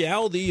that's a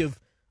reality of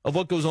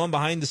what goes on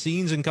behind the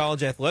scenes in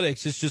college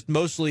athletics. It's just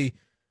mostly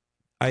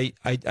I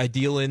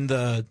deal in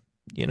the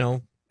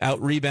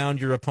out rebound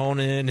your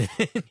opponent.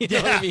 You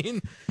know what I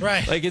mean?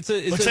 Right. Like it's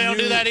Which they don't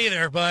do that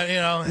either, but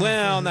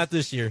well, not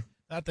this year.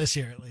 Not this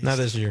year, at least. Not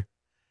this year.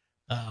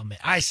 Man,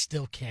 I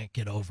still can't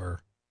get over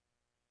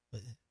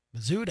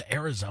Mizzou to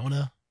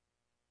Arizona.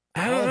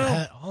 I don't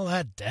know. All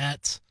that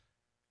debt.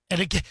 And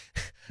again,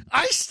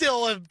 I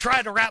still am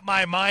trying to wrap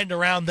my mind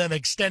around them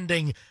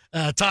extending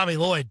Tommy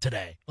Lloyd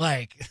today.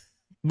 Like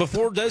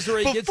before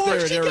Desiree gets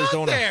there at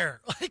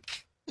Arizona.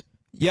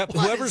 Yep.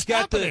 Whoever's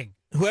got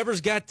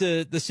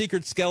the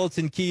secret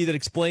skeleton key that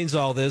explains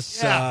all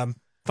this.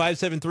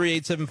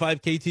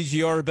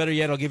 573-875-KTGR. Or better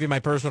yet, I'll give you my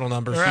personal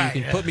number so you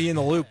can put me in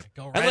the loop.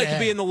 I'd like to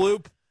be in the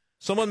loop.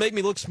 Someone make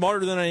me look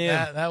smarter than I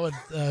am. That would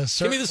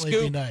certainly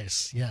be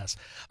nice. Yes.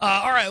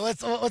 All right.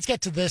 Let's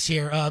get to this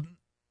here.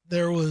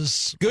 There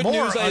was good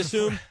news, I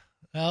assume.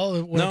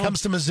 Well, when it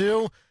comes to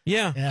Mizzou,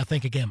 yeah.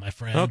 Think again, my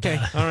friend. Okay,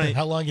 all right.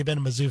 How long you been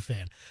a Mizzou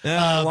fan?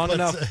 Long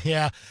enough.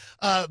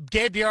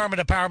 Gabe DeArmond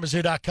at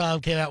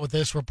PowerMizzou.com came out with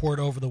this report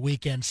over the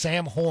weekend.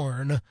 Sam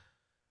Horn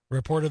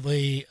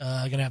reportedly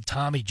going to have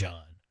Tommy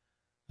John,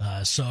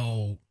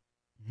 so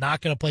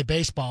not going to play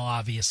baseball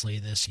obviously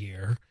this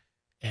year,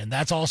 and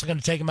that's also going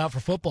to take him out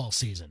for football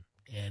season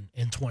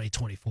in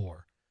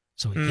 2024.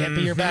 So he can't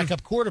be your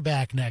backup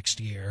quarterback next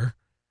year.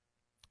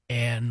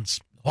 And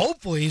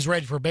hopefully he's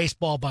ready for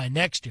baseball by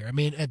next year. I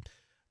mean,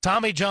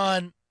 Tommy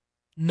John,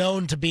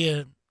 known to be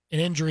an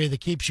injury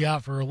that keeps you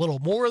out for a little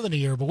more than a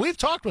year, but we've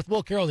talked with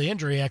Will Carroll, the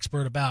injury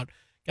expert, about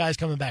guys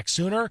coming back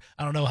sooner.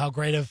 I don't know how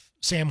great of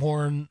Sam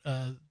Horn,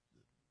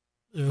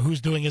 who's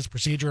doing his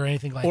procedure or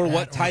anything like that. Or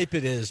what type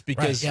it is,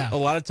 because a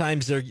lot of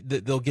times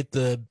they'll get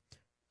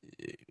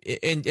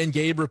and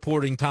Gabe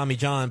reporting Tommy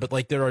John, but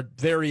there are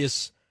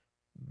various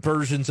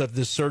versions of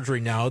this surgery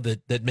now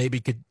that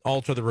maybe could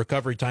alter the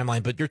recovery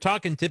timeline, but you're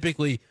talking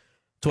typically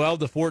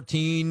 12 to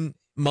 14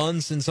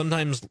 months and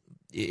sometimes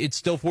it's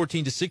still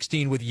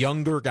 14-16 with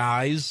younger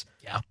guys.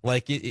 Yeah.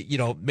 Like,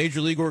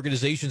 major league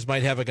organizations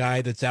might have a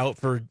guy that's out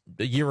for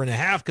a year and a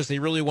half because they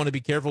really want to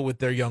be careful with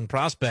their young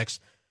prospects.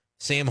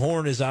 Sam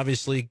Horn is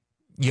obviously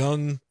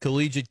young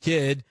collegiate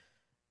kid.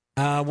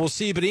 We'll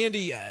see. But,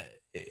 Andy,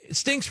 it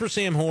stinks for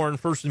Sam Horn,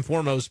 first and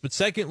foremost. But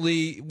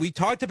secondly, we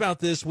talked about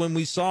this when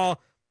we saw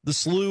the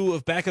slew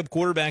of backup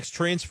quarterbacks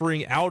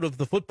transferring out of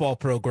the football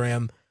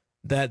program,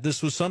 that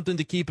this was something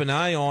to keep an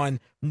eye on,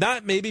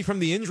 not maybe from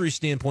the injury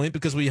standpoint,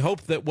 because we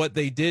hope that what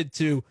they did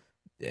to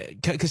 –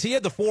 because he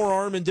had the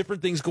forearm and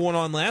different things going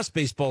on last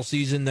baseball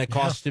season that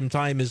cost him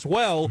time as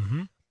well.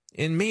 Mm-hmm.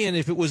 And, man,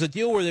 if it was a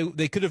deal where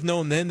they could have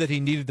known then that he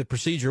needed the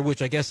procedure,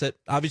 which I guess that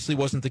obviously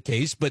wasn't the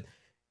case, but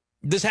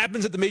this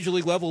happens at the major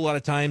league level a lot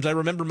of times. I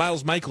remember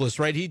Miles Michaelis,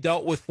 right? He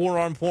dealt with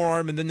forearm,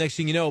 and then next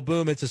thing you know,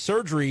 boom, it's a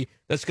surgery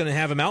that's going to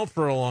have him out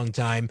for a long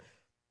time.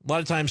 A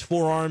lot of times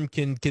forearm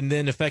can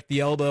then affect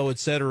the elbow, et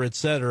cetera,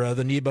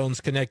 the knee bone's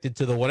connected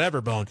to the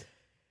whatever bone.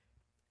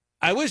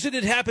 I wish it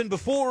had happened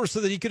before so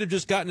that he could have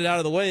just gotten it out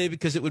of the way,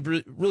 because it would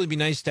really be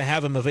nice to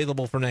have him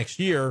available for next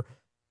year.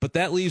 But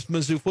that leaves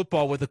Mizzou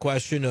football with the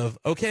question of,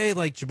 okay,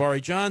 like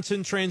Jabari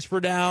Johnson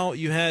transferred out.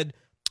 You had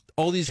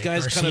all these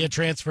guys kind of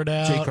transferred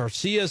out. Jake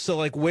Garcia. So,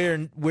 like, where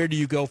do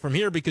you go from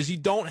here? Because you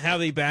don't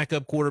have a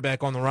backup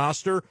quarterback on the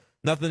roster.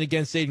 Nothing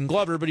against Aiden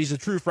Glover, but he's a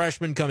true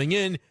freshman coming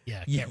in.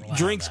 Yeah, can't rely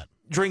on that.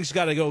 Drink's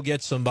got to go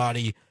get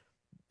somebody.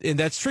 And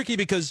that's tricky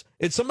because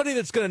it's somebody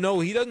that's going to know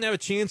he doesn't have a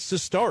chance to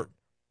start.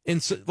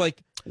 And so, like,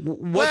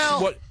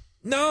 what?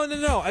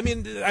 No. I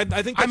mean, I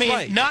think that's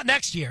right. Not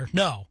next year,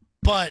 no.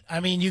 But, I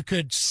mean, you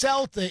could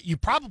sell that. You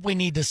probably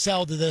need to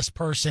sell to this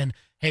person,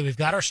 hey, we've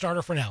got our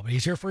starter for now, but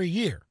he's here for a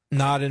year.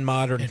 Not in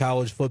modern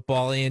college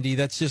football, Andy.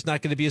 That's just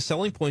not going to be a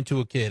selling point to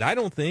a kid, I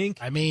don't think.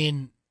 I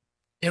mean,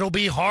 it'll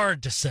be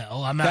hard to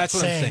sell. I'm not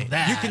saying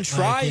that. You can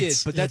try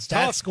it, but that's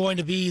tough. That's going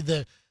to be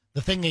the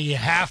thing that you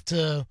have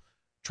to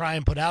try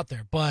and put out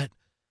there. But,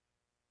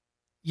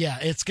 yeah,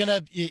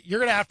 you're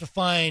going to have to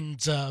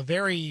find a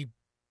very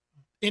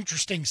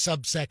interesting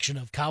subsection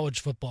of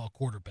college football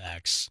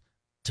quarterbacks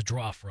to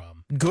draw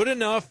from. Good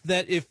enough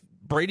that if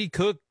Brady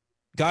Cook,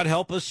 God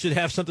help us, should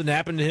have something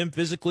happen to him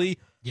physically,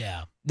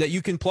 that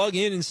you can plug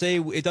in and say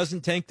it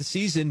doesn't tank the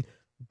season,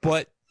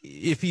 but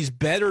if he's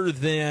better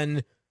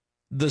than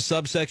the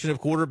subsection of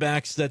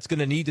quarterbacks that's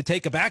going to need to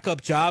take a backup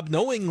job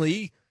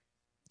knowingly,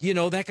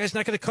 that guy's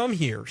not going to come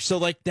here. So,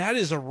 like, that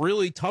is a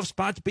really tough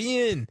spot to be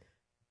in.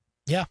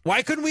 Yeah.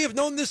 Why couldn't we have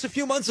known this a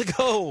few months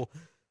ago?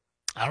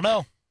 I don't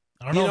know,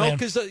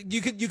 because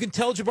you can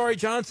tell Jabari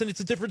Johnson it's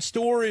a different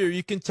story, or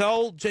you can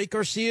tell Jake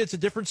Garcia it's a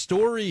different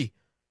story.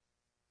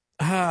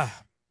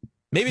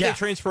 Maybe they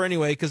transfer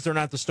anyway because they're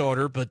not the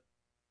starter, but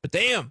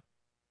damn.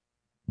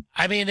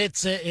 I mean,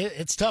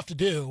 it's tough to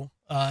do,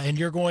 and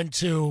you're going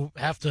to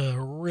have to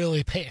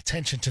really pay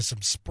attention to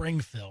some spring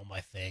film,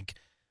 I think,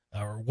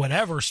 or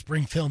whatever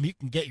spring film you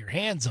can get your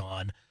hands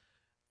on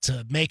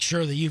to make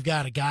sure that you've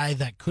got a guy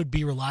that could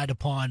be relied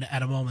upon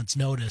at a moment's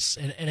notice.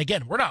 And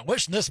again, we're not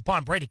wishing this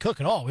upon Brady Cook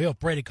at all. We hope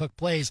Brady Cook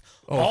plays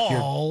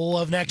all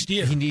of next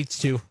year. He needs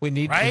to. We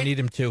need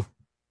him to.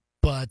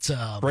 But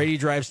Brady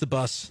drives the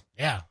bus.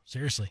 Yeah,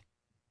 seriously.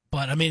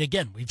 But, I mean,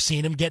 again, we've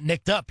seen him get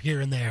nicked up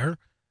here and there,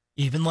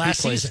 even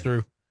last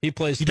season. He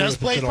plays through. He does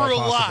play through a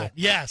lot.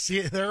 Yes,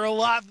 there are a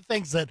lot of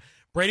things that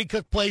Brady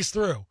Cook plays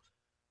through.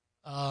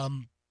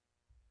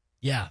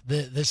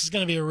 This is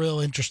going to be a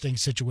real interesting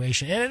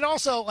situation. And it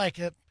also,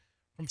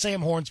 from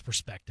Sam Horn's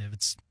perspective,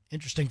 it's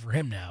interesting for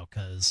him now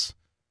because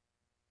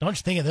don't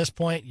you think at this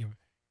point you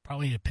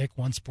probably need to pick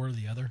one sport or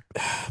the other?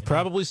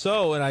 Probably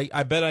so. And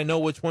I bet I know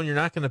which one you're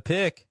not going to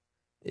pick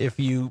if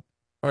you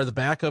are the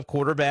backup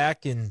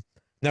quarterback. And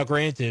now,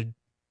 granted,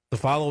 the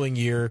following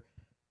year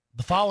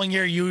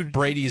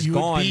Brady's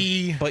gone,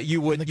 but you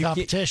would in the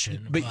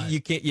competition. But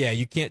you can't. Yeah,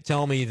 you can't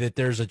tell me that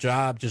there's a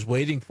job just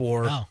waiting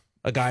for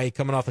a guy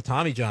coming off of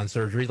Tommy John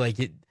surgery.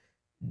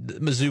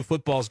 Mizzou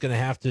football is going to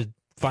have to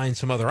find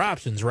some other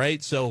options,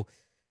 right? So,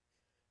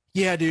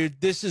 yeah,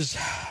 dude, this is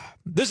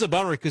a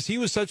bummer because he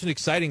was such an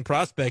exciting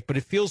prospect, but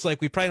it feels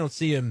like we probably don't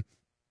see him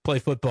play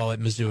football at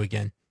Mizzou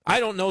again. I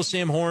don't know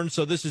Sam Horn,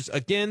 so this is,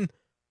 again,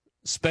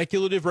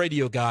 speculative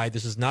radio guy.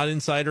 This is not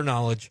insider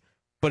knowledge,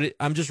 but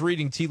I'm just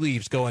reading tea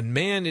leaves going,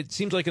 man, it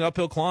seems like an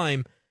uphill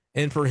climb.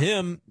 And for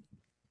him,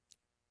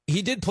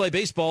 he did play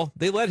baseball.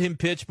 They let him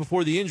pitch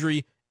before the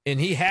injury,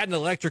 and he had an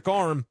electric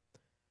arm.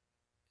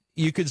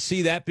 You could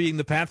see that being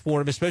the path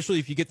for him, especially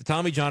if you get the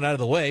Tommy John out of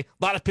the way.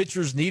 A lot of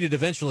pitchers need it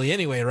eventually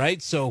anyway,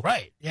 right? So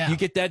you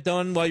get that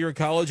done while you're in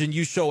college and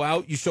you show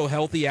out, you show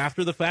healthy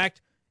after the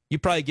fact, you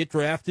probably get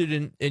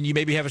drafted and you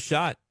maybe have a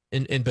shot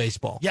in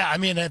baseball. Yeah, I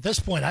mean, at this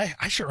point,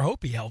 I sure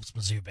hope he helps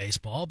Mizzou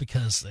baseball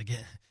because,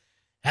 again,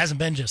 it hasn't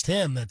been just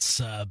him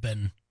that's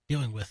been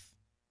dealing with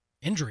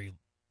injury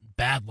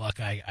bad luck,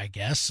 I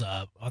guess,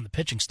 on the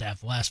pitching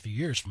staff the last few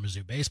years for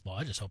Mizzou baseball.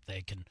 I just hope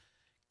they can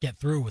get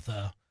through with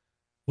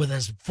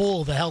as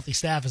full of a healthy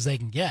staff as they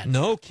can get.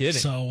 No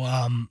kidding.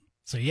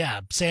 So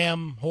yeah,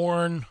 Sam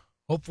Horn,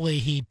 hopefully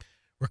he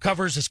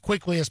recovers as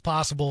quickly as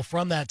possible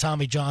from that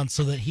Tommy John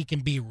so that he can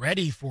be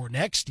ready for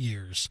next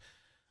year's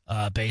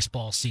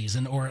baseball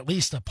season, or at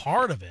least a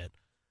part of it.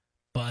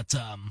 But,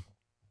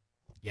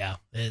 yeah,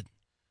 it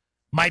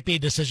might be a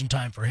decision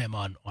time for him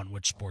on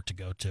which sport to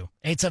go to.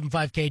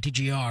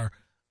 875-KTGR.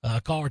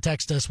 Call or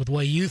text us with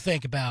what you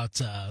think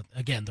about,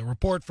 again, the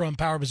report from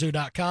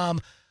PowerMizzou.com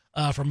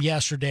from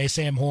yesterday.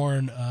 Sam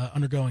Horn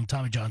undergoing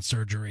Tommy John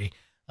surgery.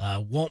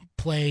 Won't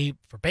play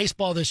for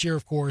baseball this year,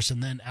 of course,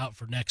 and then out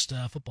for next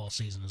football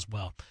season as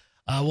well.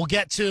 We'll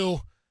get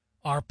to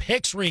our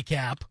picks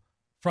recap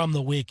from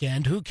the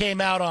weekend. Who came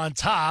out on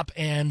top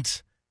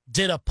and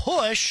did a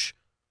push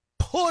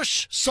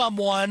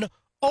someone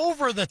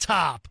over the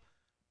top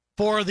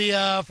for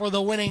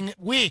the winning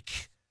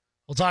week.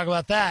 We'll talk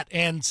about that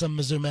and some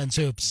Mizzou men's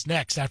hoops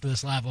next after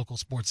this Live Local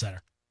Sports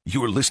Center.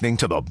 You're listening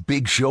to the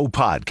Big Show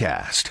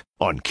podcast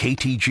on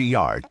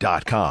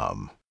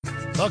KTGR.com.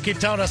 Well, keep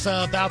telling us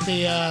about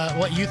the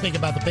what you think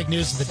about the big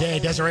news of the day.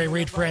 Desiree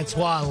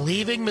Reed-Francois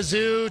leaving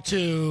Mizzou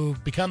to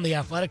become the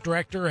athletic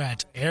director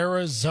at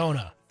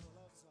Arizona.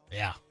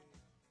 Yeah,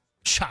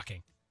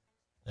 shocking.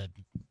 That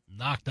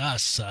knocked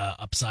us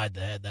upside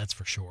the head, that's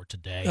for sure,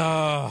 today.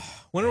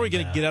 When are we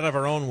going to get out of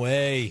our own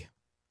way?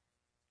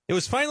 It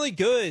was finally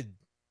good,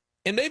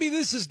 and maybe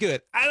this is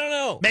good. I don't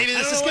know. Maybe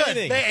this is good.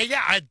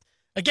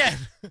 Again,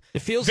 it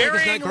feels varying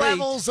like it's not great.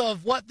 levels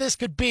of what this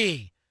could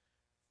be.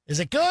 Is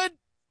it good?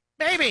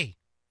 Maybe.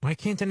 Why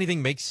can't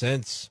anything make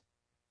sense?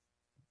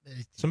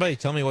 Somebody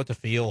tell me what to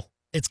feel.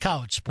 It's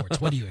college sports.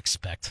 What do you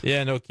expect?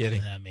 Yeah, no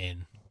kidding. I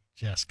mean,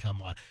 just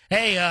come on.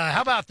 Hey,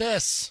 how about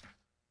this?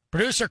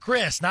 Producer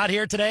Chris, not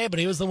here today, but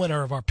he was the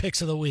winner of our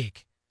picks of the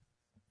week.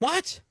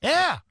 What?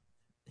 Yeah.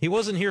 He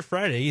wasn't here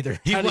Friday either.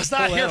 He How did was he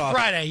not pull here that off?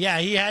 Friday. Yeah,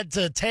 he had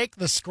to take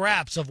the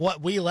scraps of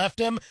what we left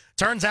him.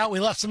 Turns out we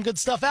left some good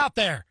stuff out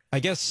there. I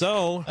guess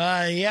so.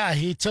 Yeah,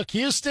 he took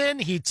Houston.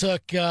 He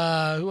took, who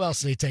else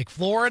did he take?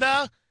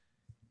 Florida.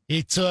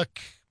 He took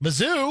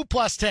Mizzou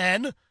plus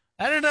 10.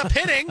 I ended up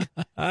hitting.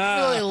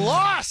 Really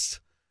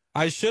lost.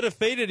 I should have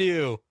faded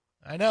you.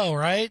 I know,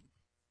 right?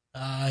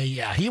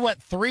 Yeah, he went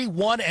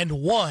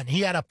 3-1-1.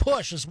 He had a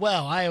push as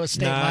well. Iowa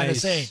State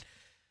Nice. -8.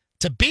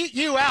 To beat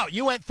you out,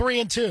 you went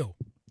 3-2.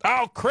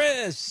 Oh,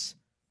 Chris.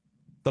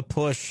 The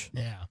push.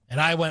 Yeah,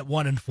 and I went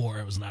 1-4.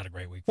 It was not a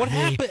great week for What me.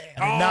 happened?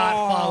 I did not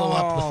follow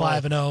up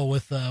the 5-0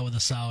 with a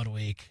solid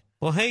week.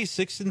 Well, hey,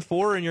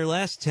 6-4 in your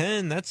last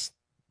 10. That's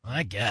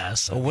I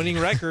guess a winning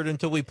record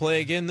until we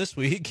play again this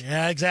week.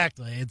 Yeah,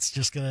 exactly. It's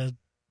just gonna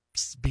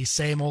be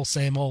same old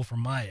from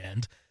my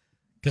end,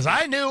 because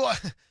I knew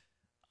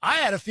I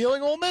had a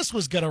feeling Ole Miss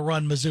was gonna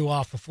run Mizzou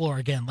off the floor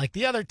again, like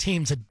the other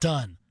teams had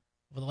done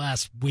over the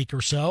last week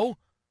or so.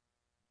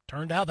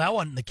 Turned out that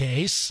wasn't the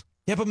case.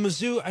 Yeah, but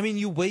Mizzou, I mean,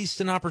 you waste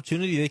an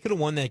opportunity. They could have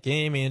won that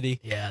game, Andy.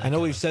 Yeah, I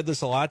know we've said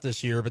this a lot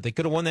this year, but they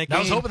could have won that game. I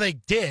was hoping they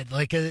did.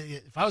 Like,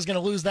 if I was going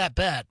to lose that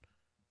bet,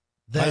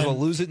 then might as well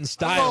lose it in I was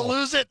style. going to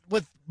lose it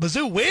with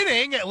Mizzou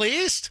winning, at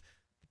least.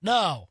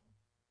 No.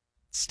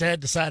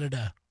 Instead, decided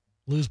to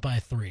lose by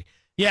 3.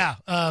 Yeah,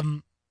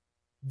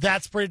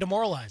 that's pretty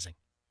demoralizing.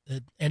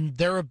 And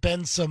there have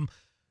been some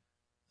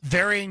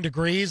varying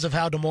degrees of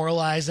how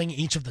demoralizing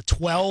each of the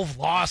 12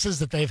 losses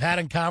that they've had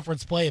in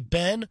conference play have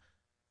been.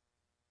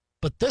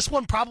 But this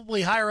one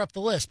probably higher up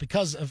the list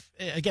because of,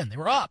 again, they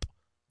were up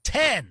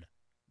 10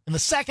 in the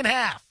second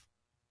half.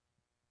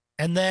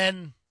 And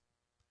then,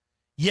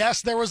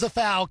 yes, there was a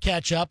foul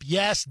catch up.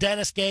 Yes,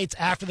 Dennis Gates,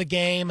 after the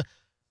game,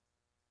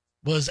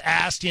 was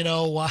asked,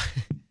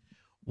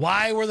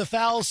 why were the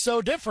fouls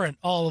so different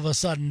all of a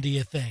sudden, do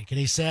you think? And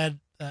he said,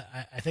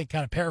 I think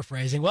kind of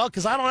paraphrasing, well,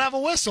 because I don't have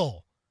a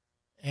whistle.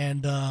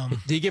 And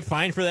do you get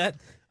fined for that?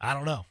 I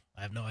don't know.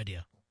 I have no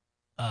idea.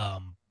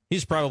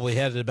 He's probably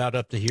headed about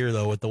up to here,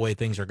 though, with the way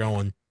things are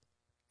going.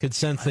 Could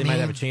sense they might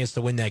have a chance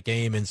to win that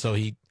game, and so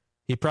he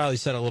probably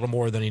said a little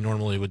more than he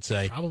normally would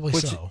say. Probably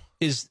which so.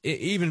 Is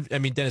even, I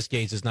mean, Dennis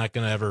Gates is not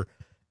going to ever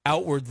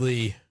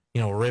outwardly,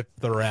 rip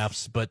the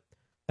refs, but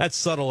that's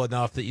subtle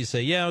enough that you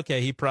say, yeah,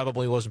 okay, he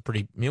probably wasn't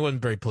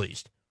very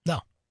pleased.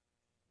 No.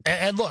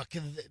 And look,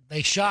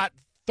 they shot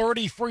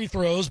 30 free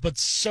throws, but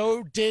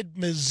so did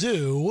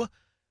Mizzou.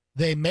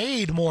 They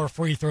made more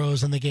free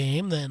throws in the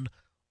game than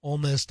Ole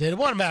Miss did. It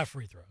wasn't about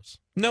free throws.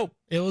 Nope.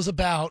 It was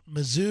about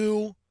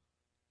Mizzou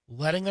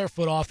letting their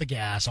foot off the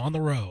gas on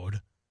the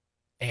road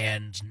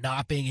and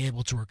not being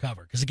able to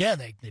recover. Because, again,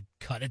 they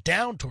cut it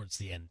down towards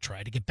the end,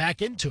 tried to get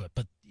back into it,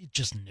 but you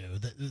just knew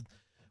that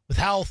with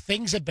how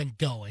things had been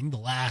going the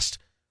last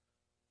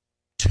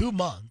 2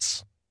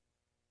 months,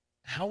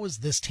 how was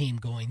this team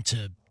going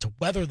to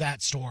weather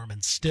that storm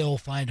and still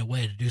find a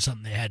way to do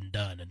something they hadn't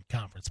done in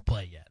conference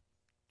play yet?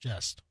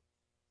 Just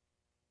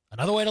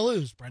another way to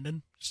lose,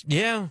 Brendan.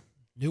 Yeah.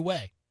 New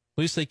way.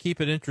 At least they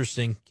keep it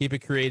interesting, keep it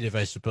creative,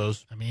 I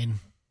suppose. I mean,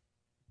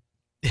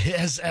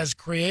 as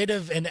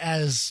creative and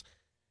as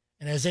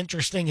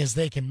interesting as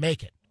they can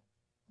make it.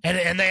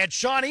 And they had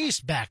Sean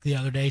East back the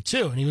other day,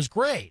 too, and he was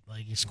great.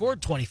 Like, he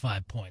scored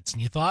 25 points,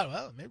 and you thought,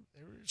 well, maybe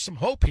there's some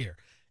hope here.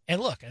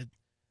 And look,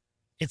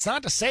 it's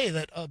not to say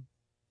that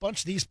bunch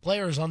of these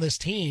players on this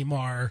team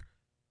are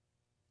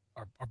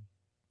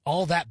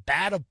all that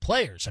bad of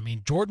players. I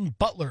mean, Jordan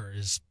Butler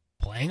is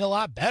playing a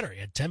lot better. He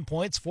had 10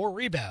 points, 4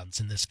 rebounds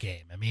in this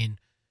game. I mean,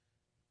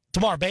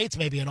 Tamar Bates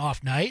may be an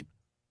off night.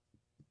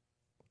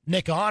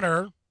 Nick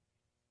Honor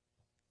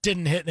did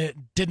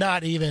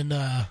not even,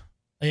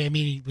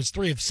 he was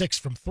 3 of 6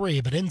 from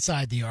 3, but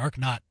inside the arc,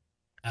 not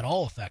at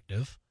all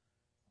effective.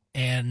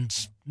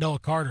 And Noah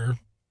Carter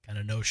kind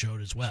of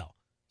no-showed as well.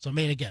 So, I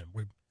mean, again,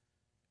 we've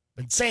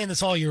been saying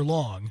this all year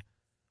long.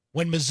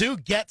 When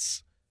Mizzou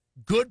gets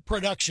good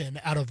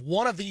production out of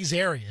one of these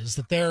areas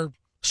that they're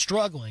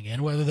struggling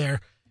in, whether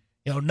they're,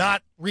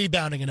 not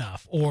rebounding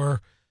enough,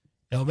 or,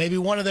 maybe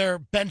one of their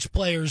bench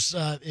players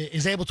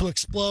is able to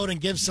explode and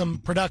give some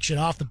production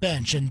off the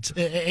bench. And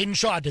Aiden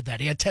Shaw did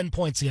that. He had 10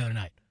 points the other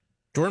night.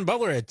 Jordan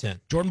Butler had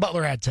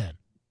 10.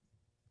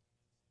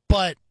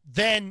 But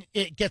then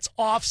it gets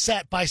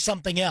offset by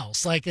something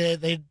else. Like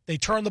they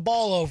turn the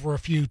ball over a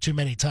few too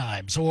many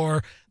times,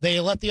 or they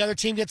let the other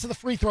team get to the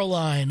free throw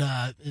line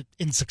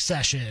in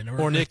succession.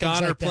 Or Nick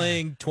Honor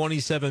playing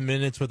 27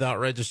 minutes without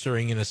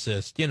registering an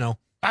assist.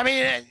 I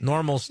mean,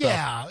 normal stuff.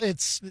 Yeah,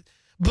 it's...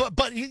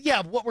 But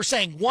yeah, what we're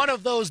saying, one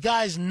of those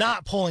guys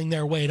not pulling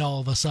their weight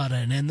all of a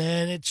sudden, and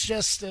then it's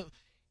just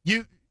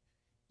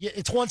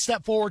it's one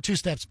step forward, 2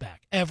 steps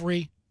back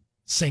every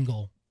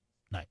single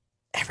night.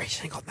 Every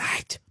single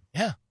night.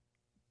 Yeah.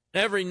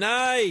 Every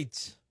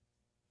night.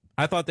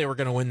 I thought they were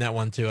going to win that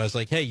one too. I was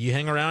like, hey, you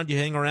hang around.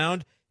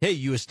 Hey,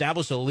 you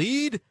establish a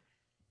lead.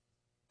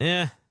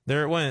 Yeah,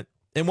 there it went.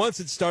 And once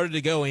it started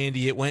to go,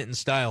 Andy, it went in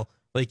style.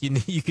 Like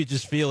you could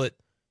just feel it.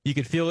 You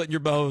could feel it in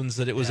your bones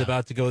that it was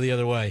about to go the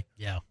other way.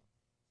 Yeah.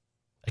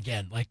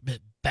 Again, like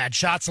bad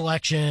shot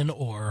selection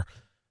or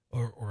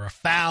a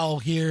foul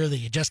here that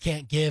you just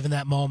can't give in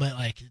that moment.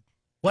 Like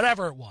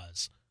whatever it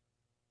was,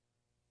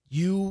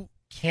 you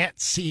can't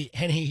see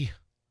any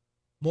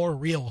more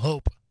real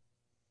hope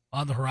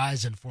on the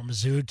horizon for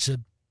Mizzou to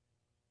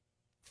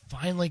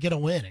finally get a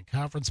win in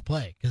conference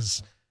play.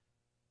 Because,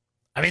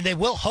 I mean, they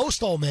will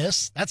host Ole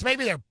Miss. That's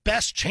maybe their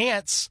best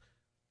chance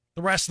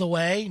the rest of the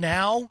way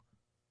now.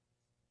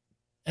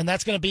 And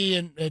that's going to be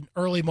in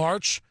early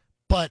March.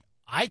 But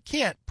I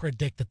can't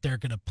predict that they're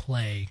going to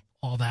play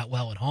all that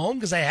well at home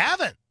because they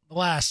haven't the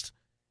last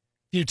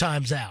few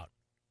times out.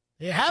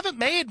 They haven't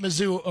made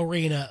Mizzou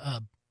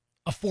Arena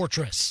a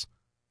fortress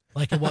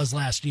like it was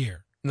last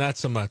year. Not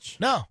so much.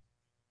 No.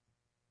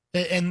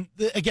 And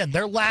again,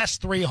 their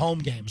last 3 home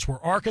games were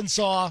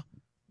Arkansas,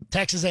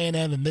 Texas A&M,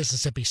 and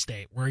Mississippi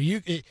State, where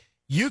you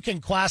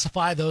can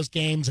classify those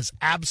games as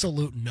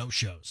absolute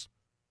no-shows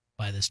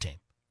by this team.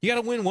 You got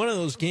to win one of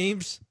those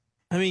games.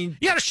 I mean,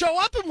 you got to show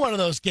up in one of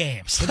those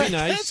games. That'd be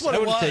nice. That's what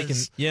it was.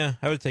 I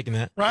would have taken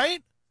that.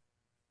 Right?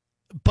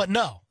 But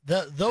no,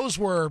 those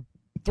were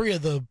 3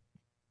 of the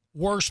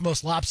worst,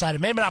 most lopsided.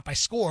 Maybe not by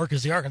score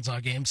because the Arkansas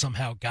game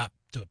somehow got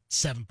to a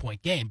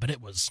 7-point game, but it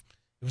was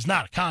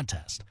not a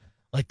contest.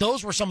 Like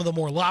those were some of the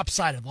more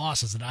lopsided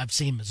losses that I've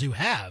seen Mizzou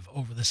have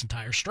over this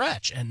entire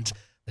stretch, and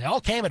they all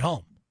came at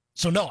home.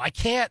 So no, I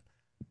can't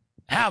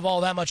have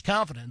all that much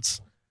confidence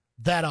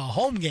that a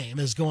home game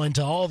is going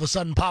to all of a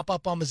sudden pop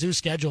up on Mizzou's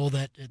schedule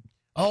that,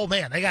 oh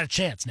man, they got a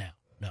chance now.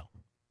 No,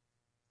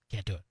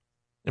 can't do it.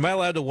 Am I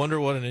allowed to wonder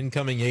what an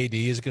incoming AD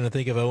is going to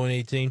think of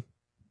 0-18?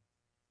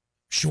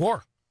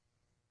 Sure.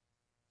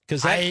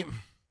 Because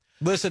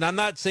listen, I'm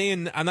not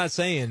saying. I'm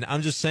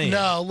just saying.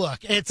 No, look,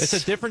 it's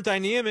a different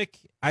dynamic.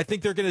 I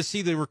think they're going to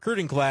see the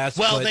recruiting class.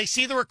 Well, they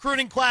see the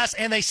recruiting class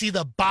and they see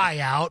the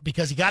buyout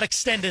because he got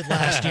extended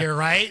last year,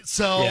 right?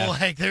 So,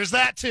 like, there's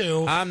that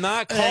too. I'm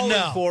not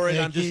calling for it.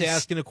 I'm just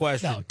asking a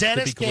question. No,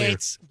 Dennis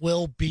Gates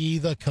will be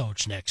the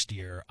coach next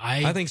year.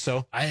 I think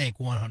so. I think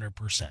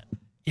 100%.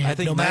 I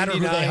think no matter who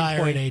they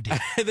hire at AD.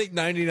 I think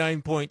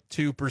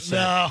 99.2%.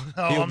 No,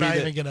 I'm not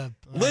even going to.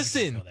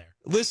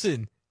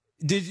 Listen.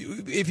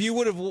 If you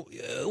would have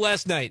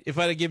last night, if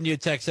I'd have given you a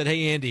text said,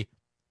 "Hey Andy,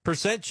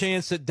 percent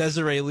chance that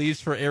Desiree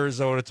leaves for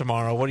Arizona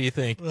tomorrow. What do you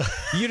think?"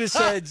 You'd have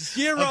said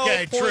 0.0.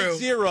 Okay, true.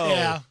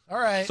 Yeah, all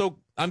right. So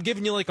I'm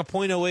giving you like a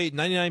 0.08,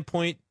 99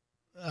 point.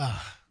 I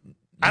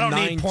don't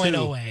need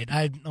 0.08.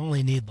 I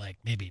only need like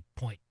maybe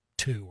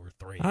 0.2 or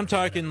 3. I'm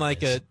talking like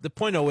the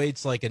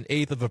 0.08's like an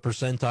eighth of a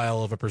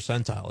percentile of a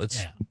percentile.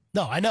 It's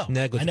no, I know.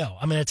 Negligible. I know.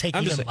 I'm going to take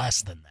even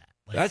less than that.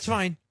 Like, that's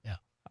fine. Yeah.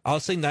 I'll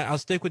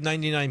stick with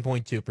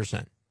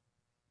 99.2%.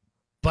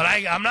 But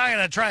I'm not going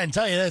to try and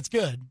tell you that's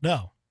good.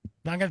 No.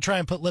 I'm not going to try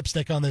and put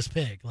lipstick on this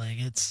pig. Like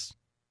it's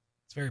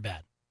very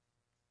bad.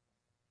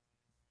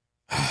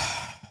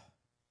 I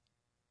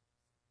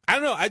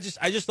don't know. I just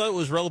thought it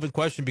was a relevant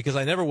question because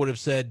I never would have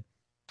said,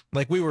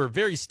 like, we were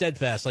very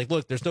steadfast. Like,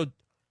 look, there's no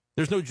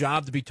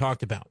job to be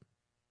talked about.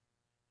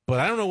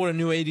 But I don't know what a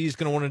new AD is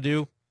going to want to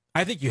do.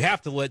 I think you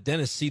have to let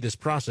Dennis see this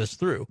process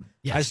through.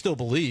 Yes. I still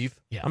believe.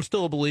 Yeah. I'm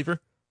still a believer.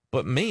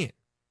 But, man,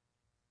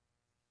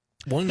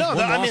 one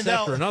loss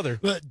after another.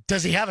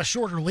 Does he have a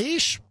shorter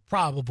leash?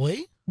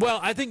 Probably. Well,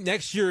 I think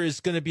next year is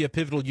going to be a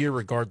pivotal year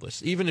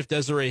regardless, even if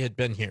Desiree had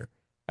been here.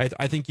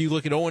 I think you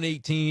look at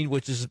 0-18,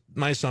 which is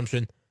my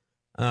assumption.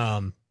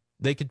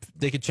 they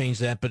could change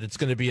that, but it's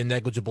going to be a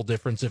negligible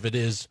difference if it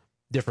is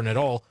different at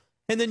all.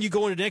 And then you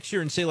go into next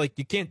year and say, like,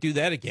 you can't do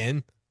that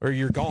again, or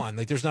you're gone.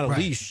 Like, there's not a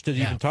leash to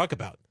even talk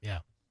about. Yeah.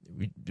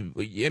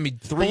 I mean,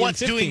 3 and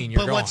 15, you're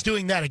gone. But what's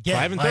doing that again?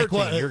 5 and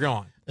 13, you're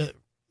gone.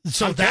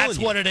 So that's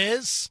what it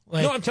is?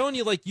 Like, no, I'm telling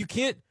you, like, you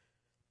can't.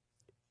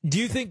 Do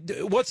you think,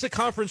 what's the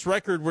conference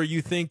record where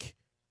you think,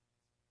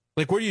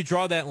 like, where do you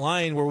draw that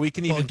line where we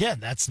can even again,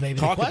 that's maybe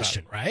the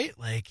question, right?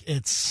 Like,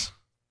 it's,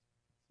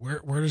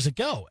 where does it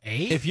go?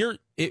 8? If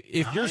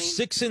you're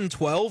 6 and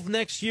 12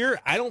 next year,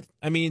 I'm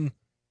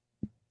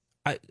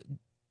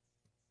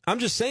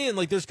just saying,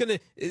 like,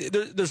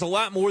 there's a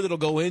lot more that'll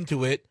go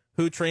into it.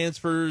 Who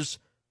transfers,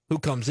 who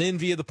comes in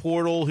via the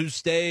portal, who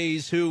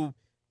stays,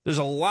 there's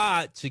a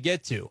lot to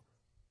get to.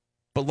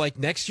 But, like,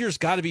 next year's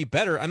got to be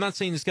better. I'm not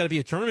saying it's got to be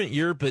a tournament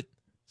year, but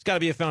it's got to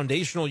be a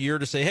foundational year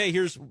to say, hey,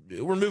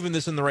 we're moving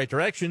this in the right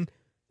direction.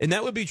 And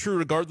that would be true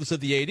regardless of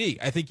the AD.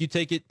 I think you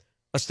take it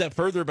a step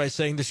further by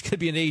saying there's going to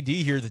be an AD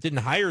here that didn't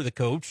hire the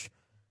coach,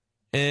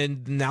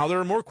 and now there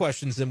are more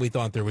questions than we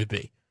thought there would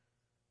be.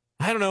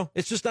 I don't know.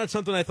 It's just not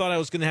something I thought I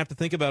was going to have to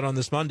think about on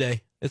this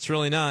Monday. It's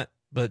really not,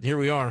 but here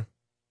we are.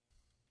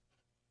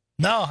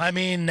 No, I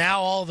mean,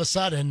 now all of a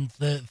sudden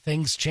the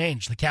things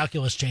change. The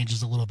calculus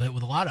changes a little bit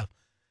with a lot of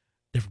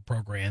different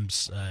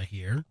programs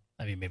here.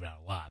 I mean, maybe not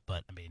a lot,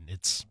 but I mean,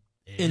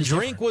 and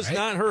Drink was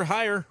not her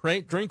hire,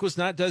 right? Drink was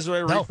not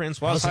Desiree Reed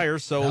Francois' hire,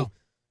 so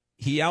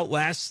he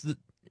outlasts.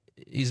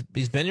 He's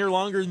been here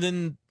longer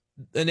than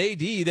an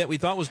AD that we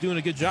thought was doing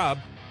a good job.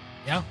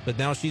 Yeah, but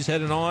now she's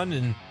heading on,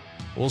 and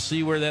we'll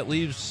see where that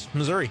leaves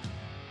Missouri.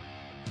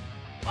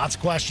 Lots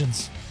of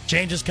questions.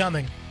 Change is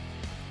coming.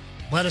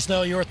 Let us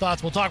know your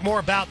thoughts. We'll talk more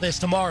about this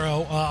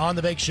tomorrow on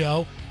the big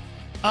show.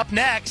 Up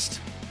next,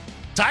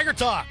 Tiger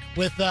Talk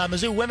with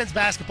Mizzou women's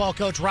basketball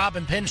coach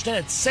Robin Pingeton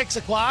at 6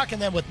 o'clock,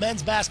 and then with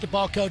men's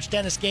basketball coach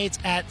Dennis Gates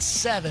at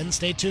 7.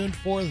 Stay tuned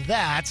for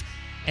that,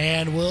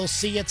 and we'll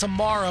see you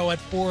tomorrow at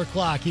 4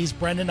 o'clock. He's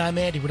Brenden. I'm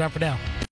Andy. We're done for now.